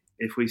year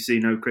if we see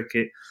no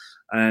cricket.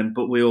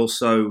 But we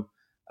also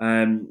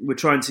we're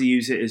trying to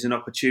use it as an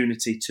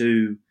opportunity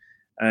to.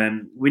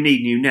 We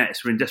need new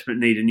nets. We're in desperate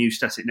need of new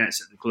static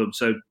nets at the club.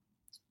 So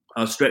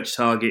our stretch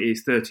target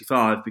is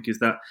 35, because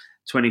that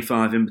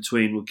 25 in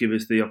between will give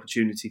us the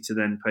opportunity to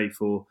then pay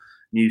for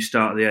new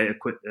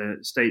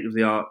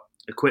state-of-the-art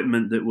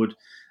equipment that would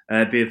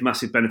be of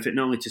massive benefit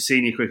not only to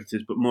senior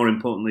cricketers but more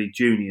importantly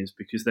juniors,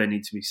 because they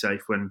need to be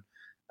safe when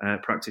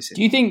practicing.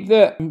 Do you think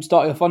that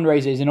starting a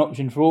fundraiser is an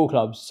option for all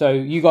clubs? So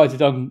you guys have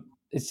done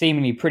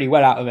seemingly pretty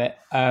well out of it,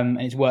 and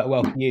it's worked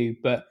well for you,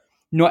 but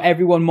not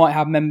everyone might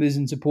have members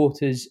and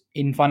supporters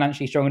in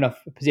financially strong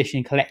enough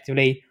position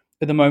collectively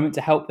at the moment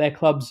to help their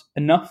clubs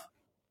enough.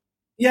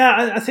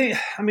 Yeah,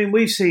 I mean,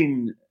 we've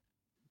seen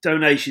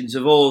donations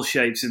of all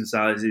shapes and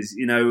sizes.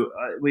 You know,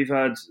 we've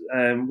had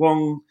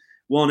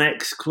one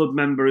ex-club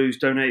member who's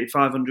donated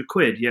 500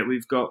 quid, yet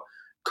we've got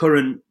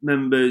current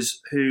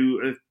members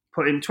who have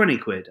put in 20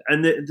 quid.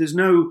 And there's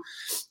no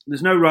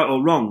right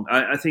or wrong.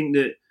 I think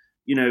that,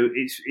 you know,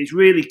 it's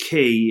really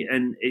key,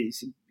 and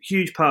it's a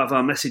huge part of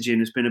our messaging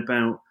has been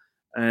about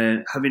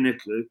having a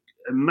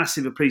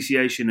massive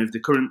appreciation of the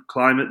current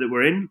climate that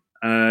we're in,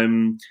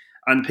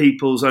 and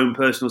people's own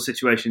personal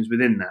situations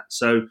within that.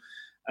 So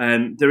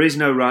there is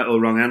no right or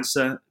wrong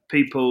answer.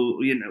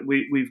 People, you know,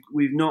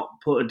 we've not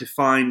put a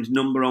defined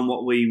number on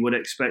what we would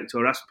expect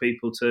or ask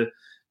people to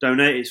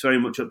donate. It's very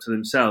much up to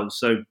themselves.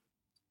 So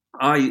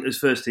I, as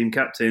first team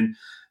captain,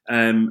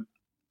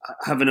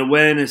 have an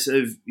awareness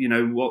of, you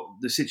know, what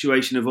the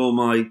situation of all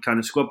my kind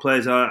of squad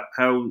players are,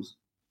 how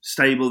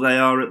stable they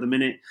are at the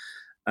minute.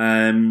 But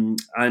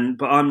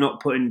I'm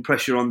not putting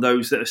pressure on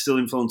those that are still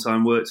in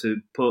full-time work to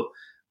put,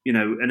 you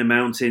know, an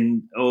amount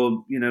in,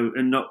 or, you know,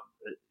 and not.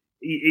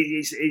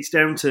 It's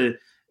down to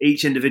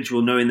each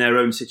individual knowing their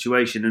own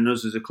situation, and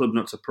us as a club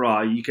not to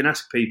pry. You can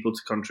ask people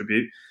to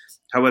contribute,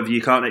 however,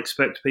 you can't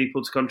expect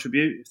people to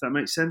contribute. If that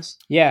makes sense.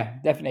 Yeah,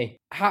 definitely.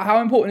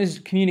 How important has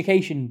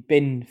communication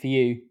been for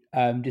you?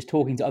 Just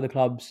talking to other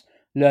clubs,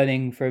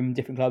 learning from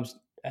different clubs,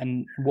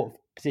 and what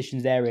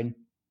positions they're in.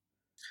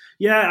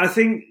 Yeah, I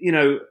think, you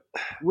know,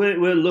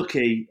 we're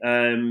lucky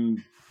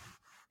in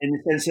the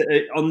sense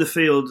that on the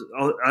field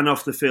and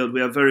off the field,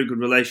 we have very good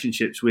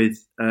relationships with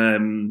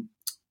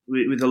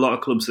a lot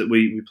of clubs that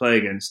we play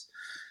against.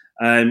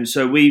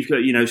 So we've got,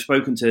 you know,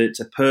 spoken to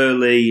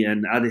Purley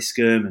and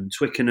Addiscombe and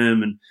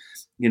Twickenham, and,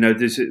 you know,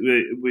 there's a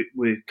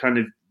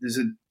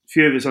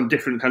few of us on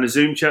different kind of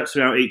Zoom chats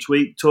throughout each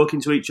week, talking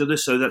to each other.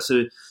 So that's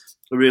a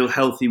real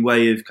healthy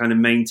way of kind of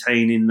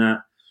maintaining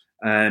that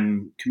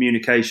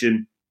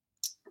communication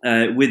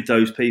with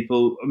those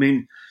people. I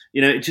mean,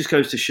 you know, it just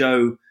goes to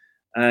show.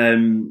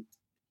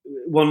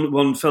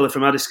 One fella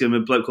from Addiscombe, a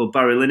bloke called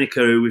Barry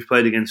Lineker, who we've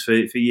played against for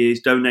years,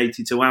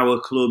 donated to our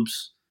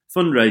club's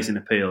fundraising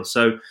appeal.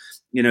 So,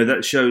 you know,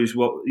 that shows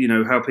what, you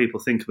know, how people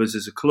think of us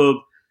as a club.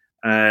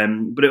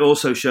 But it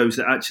also shows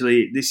that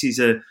actually this is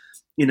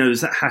you know,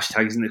 there's that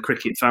hashtag, isn't it,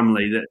 cricket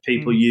family, that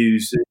people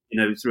use, you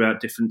know,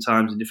 throughout different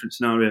times and different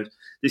scenarios.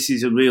 This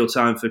is a real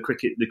time for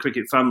the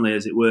cricket family,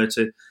 as it were,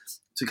 to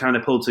kind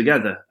of pull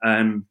together.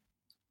 You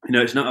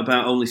know, it's not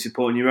about only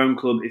supporting your own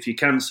club. If you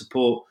can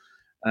support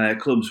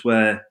clubs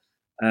where,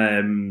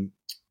 you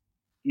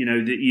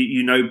know, that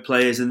you know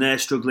players and they're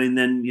struggling,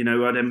 then, you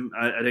know,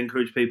 I'd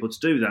encourage people to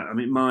do that. I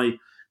mean, my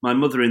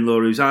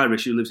mother-in-law, who's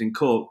Irish, who lives in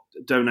Cork,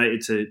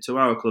 donated to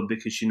our club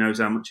because she knows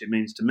how much it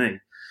means to me.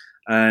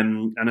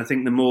 And I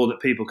think the more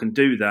that people can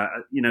do that,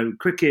 you know,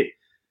 cricket,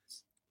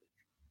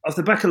 off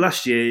the back of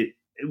last year,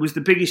 it was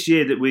the biggest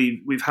year that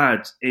we've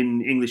had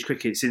in English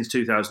cricket since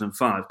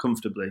 2005,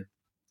 comfortably.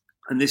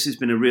 And this has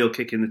been a real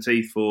kick in the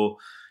teeth for,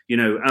 you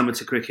know,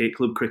 amateur cricket,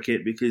 club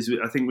cricket, because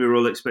I think we were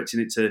all expecting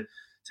it to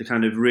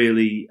kind of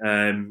really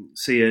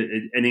see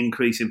an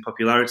increase in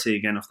popularity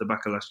again off the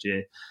back of last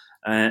year.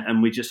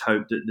 And we just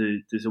hope that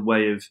there's a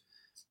way of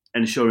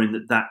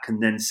ensuring that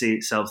can then see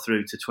itself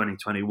through to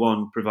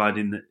 2021,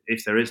 providing that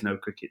if there is no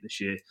cricket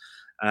this year.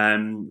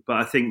 But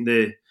I think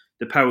the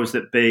powers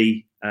that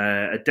be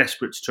are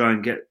desperate to try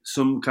and get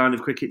some kind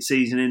of cricket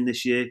season in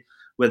this year,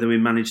 whether we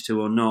manage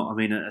to or not. I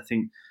mean, I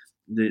think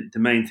the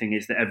main thing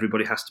is that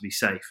everybody has to be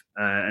safe.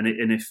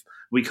 And if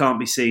we can't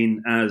be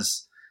seen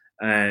as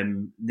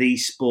the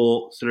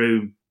sport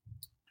through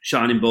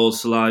shining balls,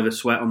 saliva,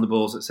 sweat on the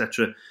balls,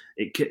 etc.,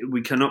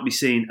 we cannot be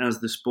seen as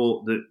the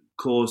sport that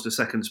caused a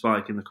second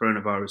spike in the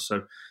coronavirus.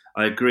 So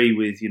I agree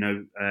with, you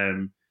know,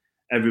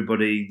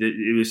 everybody that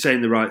it was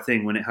saying the right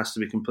thing when it has to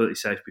be completely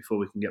safe before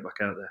we can get back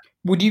out there.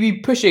 Would you be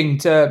pushing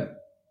for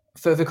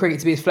cricket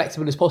to be as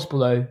flexible as possible,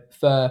 though,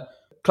 for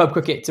club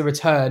cricket to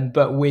return,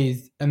 but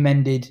with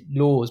amended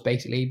laws,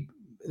 basically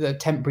the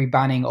temporary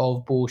banning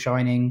of ball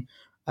shining,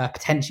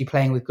 potentially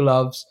playing with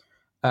gloves,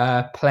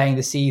 playing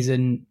the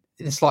season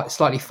in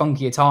slightly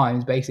funkier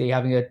times, basically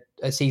having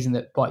a season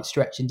that might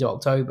stretch into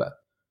October?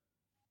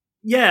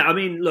 Yeah, I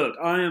mean, look,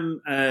 I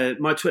am.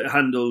 My Twitter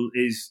handle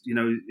is, you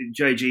know,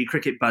 JG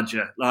Cricket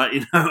Badger. Like,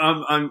 you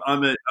know,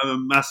 I'm a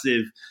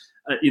massive,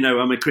 you know,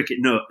 I'm a cricket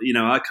nut. You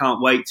know, I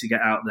can't wait to get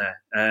out there.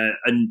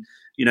 And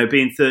you know,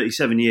 being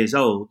 37 years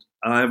old,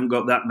 I haven't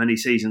got that many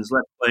seasons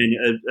left playing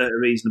at a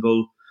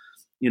reasonable,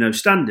 you know,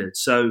 standard.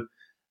 So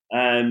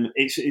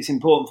it's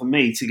important for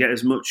me to get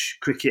as much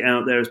cricket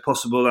out there as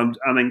possible.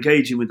 I'm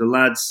engaging with the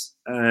lads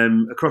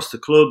across the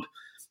club,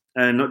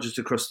 not just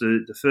across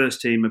the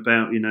first team.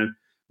 About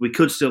we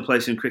could still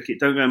play some cricket.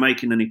 Don't go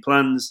making any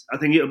plans. I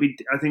think it'd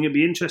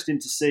be interesting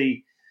to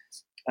see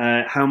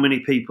how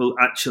many people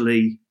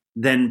actually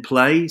then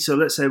play. So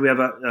let's say we have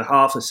a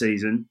half a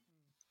season.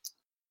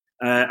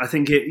 I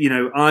think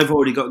I've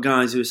already got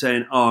guys who are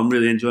saying, "Oh, I'm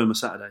really enjoying my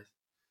Saturdays."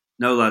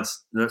 No,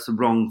 lads, that's the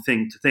wrong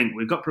thing to think.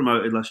 We got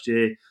promoted last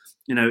year.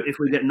 If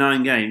we get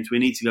 9 games, we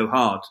need to go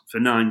hard for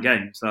 9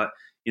 games.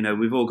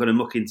 We've all got to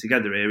muck in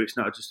together here. It's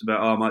not just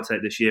about, I might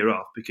take this year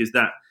off, because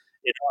that,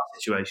 in our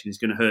situation, is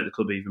going to hurt the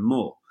club even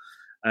more.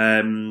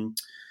 I heard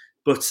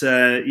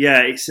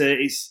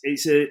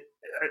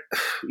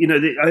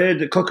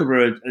that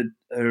Kookaburra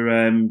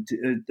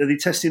are they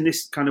testing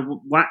this kind of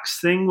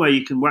wax thing where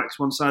you can wax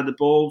one side of the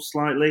ball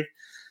slightly?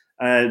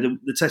 They're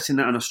testing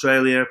that in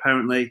Australia,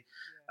 apparently.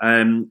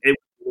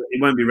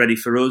 It won't be ready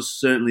for us,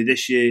 certainly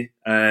this year.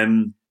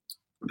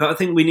 But I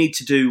think we need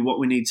to do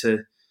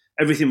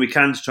everything we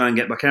can to try and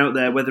get back out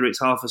there, whether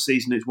it's half a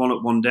season, it's 1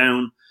 up, 1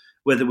 down,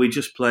 whether we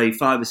just play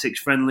 5 or 6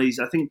 friendlies.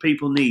 I think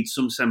people need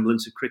some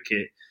semblance of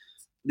cricket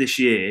this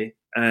year,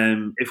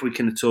 if we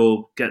can at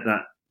all get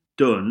that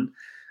done.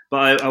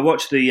 But I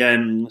watched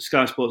the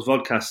Sky Sports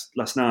vodcast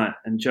last night,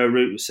 and Joe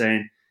Root was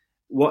saying,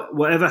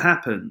 whatever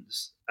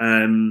happens,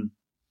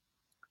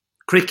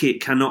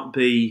 cricket cannot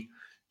be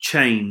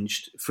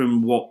changed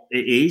from what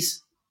it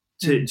is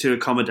to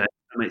accommodate.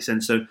 That makes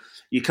sense. So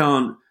you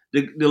can't.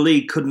 The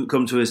league couldn't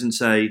come to us and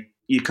say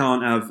you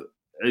can't have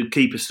a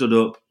keeper stood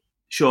up,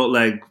 short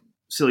leg,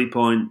 silly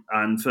point,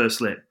 and first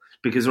slip,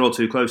 because they're all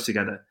too close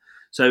together.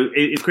 So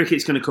if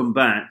cricket's going to come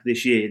back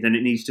this year, then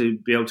it needs to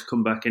be able to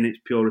come back in its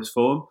purest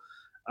form,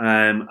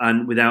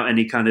 and without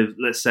any kind of,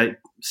 let's say,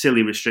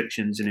 silly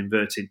restrictions in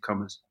inverted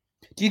commas.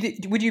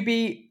 Would you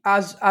be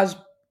as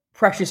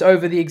precious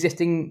over the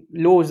existing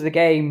laws of the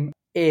game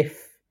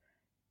if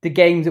the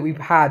games that we've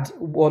had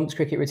once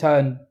cricket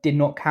returned did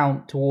not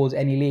count towards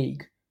any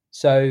league?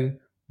 So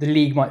the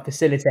league might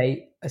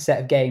facilitate a set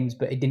of games,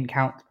 but it didn't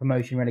count to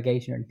promotion,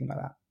 relegation, or anything like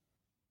that.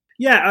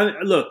 Yeah,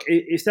 look,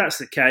 if that's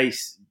the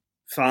case,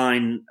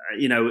 fine.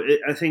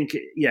 I think,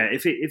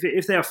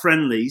 if they are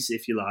friendlies,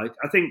 if you like,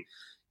 I think,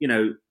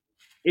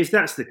 if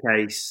that's the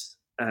case,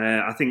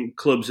 I think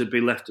clubs would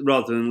be left,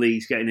 rather than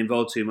leagues getting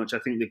involved too much. I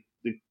think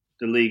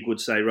the league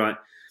would say, right,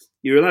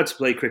 you're allowed to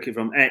play cricket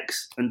from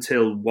X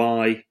until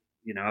Y.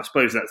 I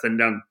suppose that's then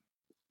down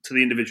to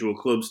the individual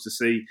clubs to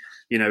see,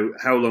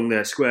 how long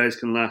their squares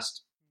can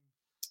last.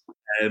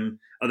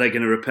 Are they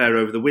going to repair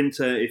over the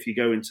winter if you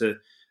go into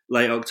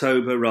late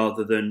October,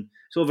 rather than,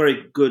 it's all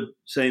very good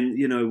saying,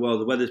 well,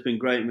 the weather's been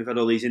great and we've had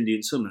all these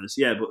Indian summers.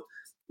 Yeah, but,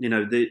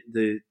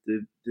 the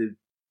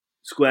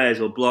squares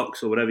or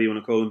blocks or whatever you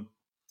want to call them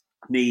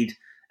need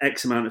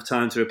X amount of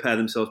time to repair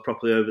themselves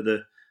properly over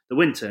the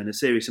winter, and a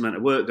serious amount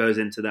of work goes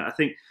into that. I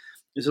think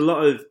there's a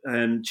lot of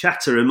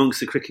chatter amongst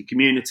the cricket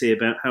community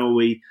about how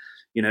we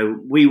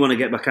want to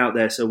get back out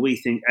there, so we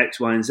think X,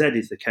 Y, and Z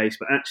is the case,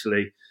 but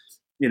actually,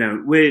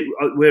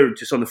 we're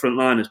just on the front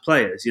line as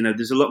players.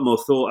 There's a lot more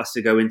thought has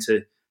to go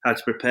into how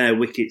to prepare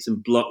wickets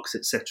and blocks,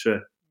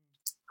 etc.,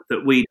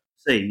 that we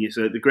see.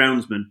 So the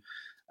groundsman,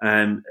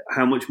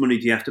 how much money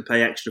do you have to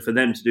pay extra for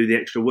them to do the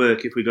extra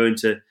work if we go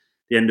into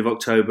the end of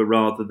October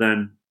rather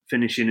than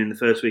finishing in the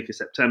first week of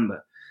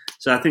September?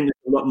 So I think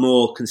there's a lot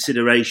more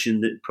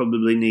consideration that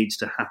probably needs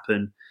to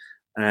happen.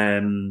 I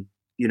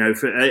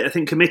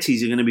think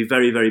committees are going to be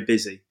very, very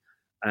busy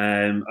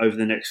over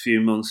the next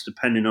few months,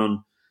 depending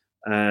on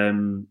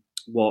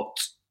what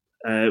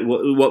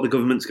the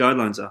government's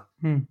guidelines are.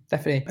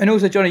 Definitely. And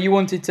also, Johnny, you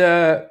wanted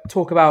to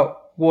talk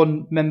about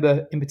one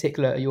member in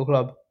particular at your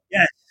club.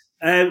 Yes.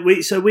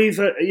 We've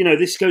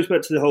this goes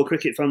back to the whole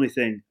cricket family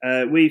thing.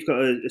 We've got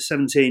a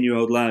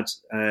 17-year-old lad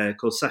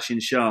called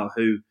Sachin Shah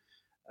who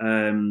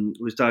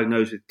was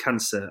diagnosed with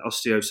cancer,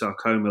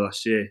 osteosarcoma,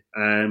 last year.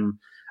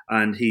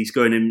 And he's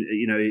going in,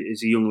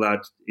 he's a young lad.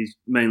 His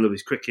main love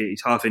is cricket.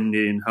 He's half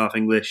Indian, half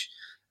English.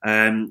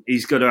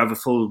 He's got to have a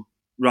full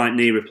right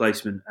knee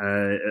replacement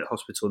at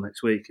hospital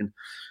next week.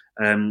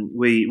 And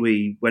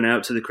we went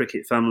out to the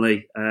cricket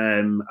family,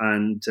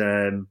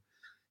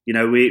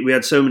 we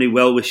had so many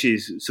well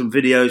wishes, some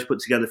videos put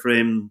together for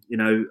him.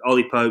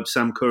 Ollie Pope,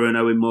 Sam Curran,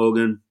 Owen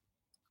Morgan,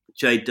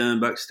 Jade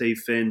Dernbach, Steve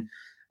Finn.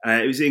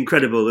 It was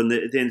incredible, and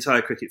the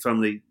entire cricket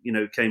family,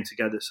 came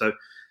together. So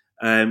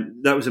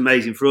that was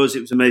amazing for us.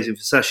 It was amazing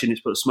for Sachin. It's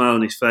put a smile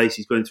on his face.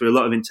 He's going through a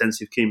lot of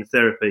intensive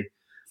chemotherapy,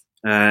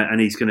 and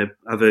he's going to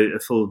have a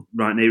full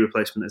right knee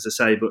replacement, as I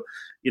say. But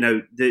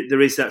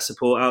there is that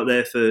support out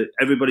there for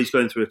everybody's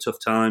going through a tough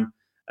time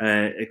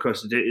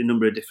across a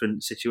number of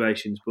different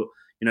situations. But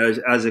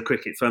as a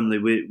cricket family,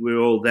 we're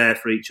all there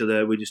for each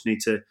other. We just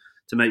need to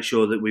make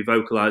sure that we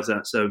vocalise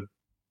that, so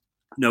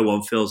no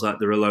one feels like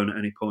they're alone at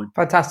any point.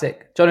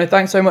 Fantastic. Johnny,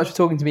 thanks so much for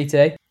talking to me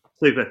today.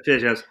 Super.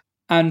 Cheers, Jazz.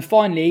 And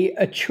finally,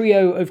 a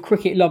trio of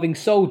cricket-loving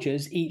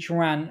soldiers each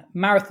ran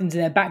marathons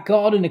in their back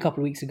garden a couple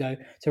of weeks ago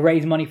to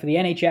raise money for the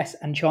NHS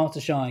and Chance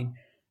to Shine.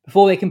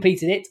 Before they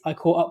completed it, I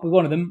caught up with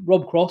one of them,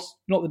 Rob Cross,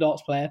 not the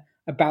darts player,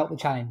 about the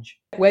challenge.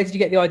 Where did you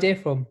get the idea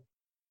from?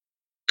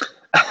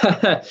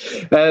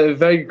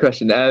 Very good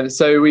question.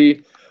 So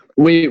we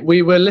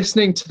were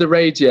listening to the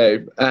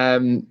radio.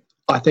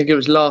 I think it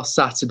was last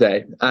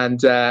Saturday, and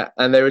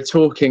they were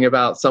talking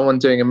about someone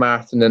doing a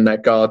marathon in their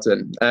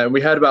garden.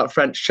 We heard about a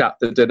French chap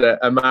that did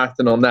a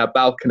marathon on their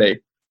balcony,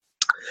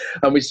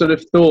 and we sort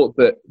of thought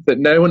that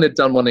no one had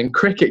done one in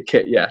cricket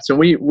kit yet. And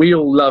we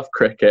all love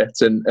cricket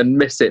and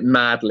miss it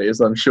madly,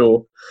 as I'm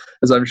sure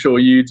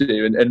you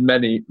do, and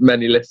many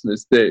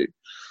listeners do.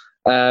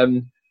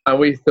 And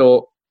we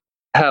thought,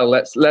 hell,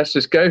 let's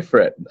just go for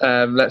it.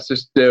 Let's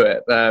just do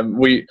it.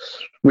 We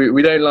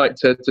don't like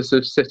to sort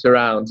of sit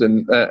around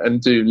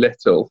and do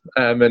little.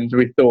 And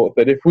we thought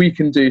that if we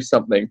can do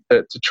something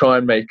to try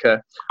and make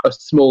a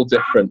small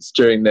difference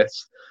during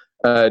these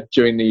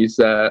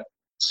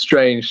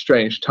strange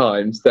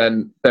times,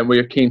 then we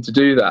are keen to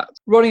do that.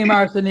 Running a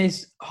marathon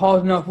is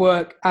hard enough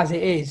work as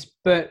it is,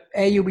 but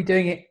you'll be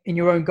doing it in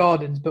your own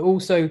gardens, but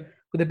also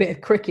with a bit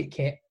of cricket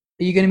kit.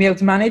 Are you going to be able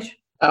to manage?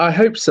 I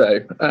hope so.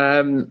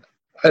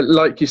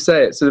 Like you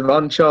say, it's sort of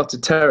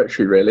uncharted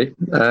territory, really.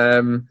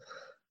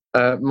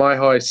 My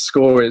highest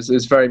score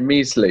is very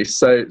measly,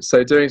 so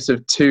doing sort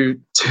of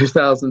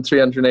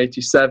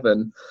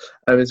 2,387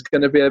 is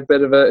going to be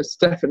it's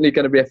definitely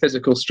going to be a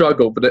physical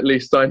struggle. But at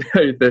least I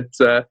know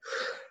that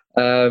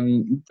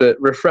that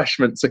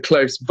refreshments are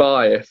close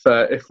by if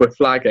we're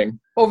flagging.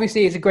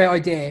 Obviously, it's a great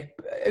idea.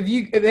 Have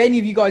any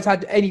of you guys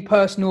had any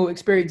personal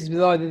experiences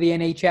with either the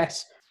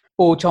NHS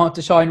or Chance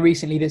to Shine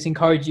recently that's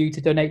encouraged you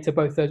to donate to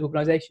both those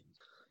organisations?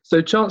 So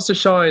Chance to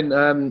Shine,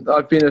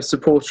 I've been a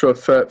supporter of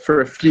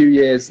for a few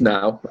years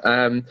now.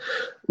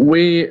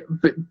 Being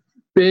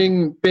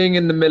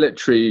in the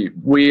military,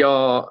 we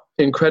are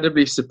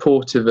incredibly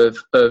supportive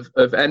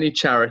of any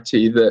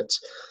charity that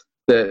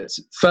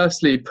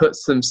firstly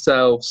puts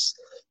themselves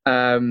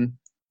on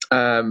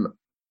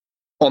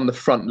the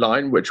front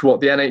line, which what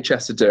the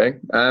NHS are doing,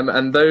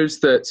 and those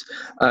that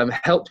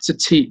help to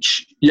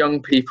teach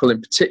young people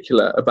in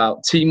particular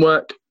about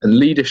teamwork and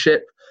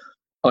leadership,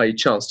 i.e.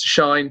 Chance to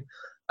Shine.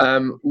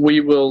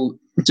 We will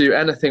do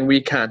anything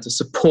we can to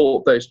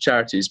support those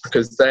charities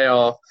because they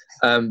are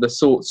the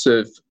sorts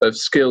of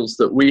skills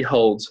that we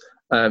hold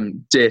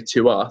dear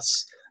to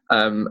us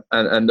and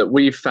that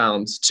we've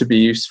found to be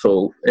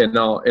useful in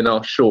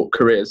our short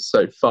careers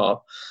so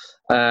far.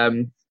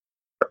 And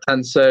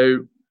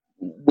so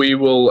we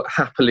will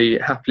happily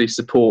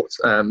support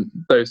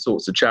those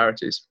sorts of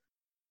charities.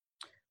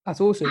 That's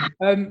awesome.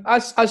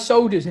 As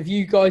soldiers, have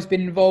you guys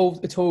been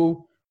involved at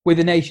all with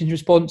the nation's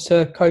response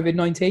to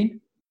COVID-19?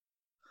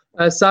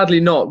 Sadly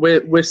not.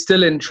 We're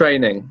still in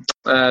training,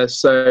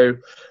 so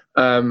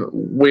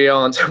we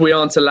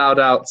aren't allowed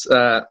out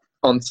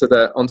onto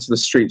the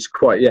streets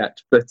quite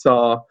yet. But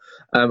our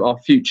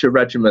future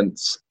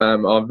regiments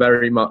are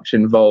very much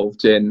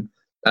involved in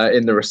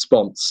the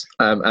response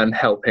and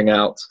helping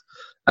out.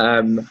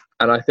 And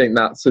I think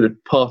that's sort of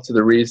part of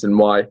the reason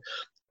why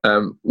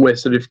we're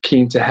sort of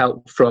keen to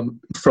help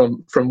from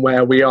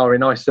where we are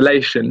in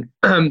isolation.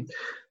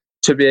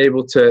 To be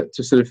able to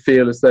sort of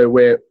feel as though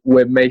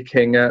we're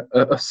making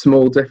a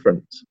small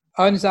difference.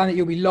 I understand that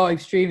you'll be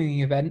live streaming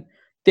the event.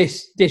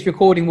 This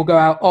recording will go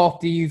out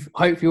after you've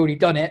hopefully already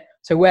done it.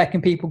 So where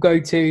can people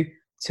go to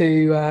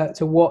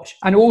watch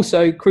and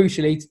also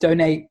crucially to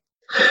donate?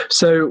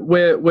 So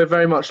we're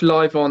very much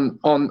live on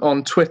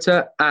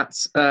Twitter at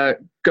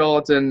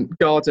Garden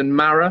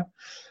Mara.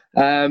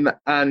 And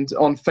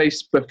on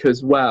Facebook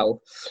as well.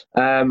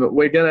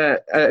 We're gonna,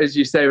 as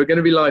you say, we're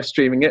gonna be live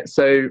streaming it.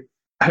 So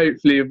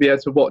hopefully you'll be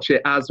able to watch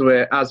it as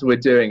we're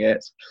doing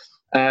it.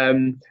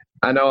 And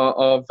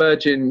our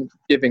Virgin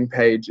Giving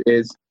page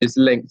is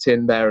linked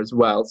in there as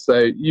well. So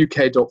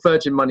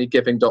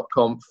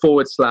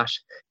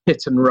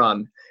uk.virginmoneygiving.com/hit and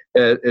run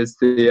is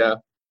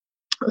the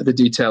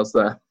details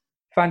there.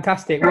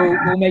 Fantastic.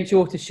 We'll make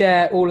sure to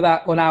share all of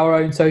that on our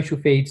own social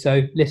feed.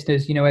 So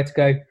listeners, you know where to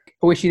go.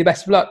 I wish you the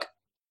best of luck.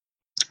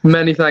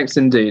 Many thanks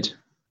indeed.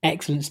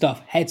 Excellent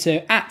stuff. Head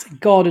to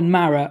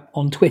 @GardenMara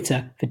on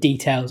Twitter for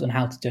details on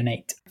how to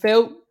donate.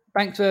 Phil,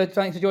 thanks for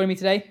joining me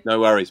today. No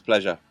worries,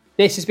 pleasure.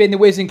 This has been the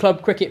Wisden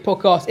Club Cricket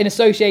Podcast in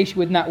association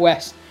with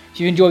NatWest. If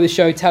you enjoy the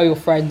show, tell your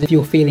friends. If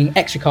you're feeling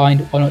extra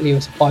kind, why not leave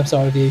us a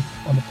 5-star review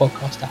on the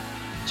podcast app.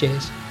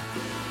 Cheers.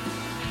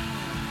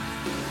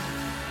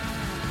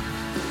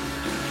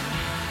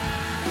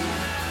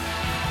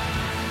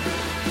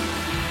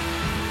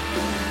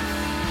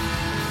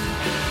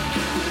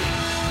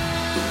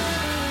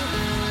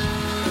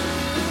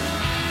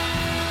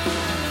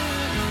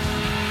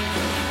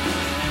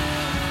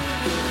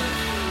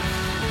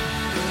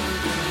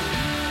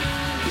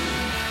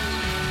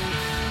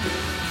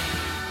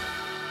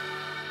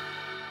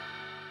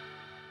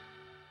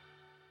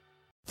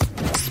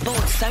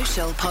 Sports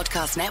Social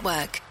Podcast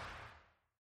Network.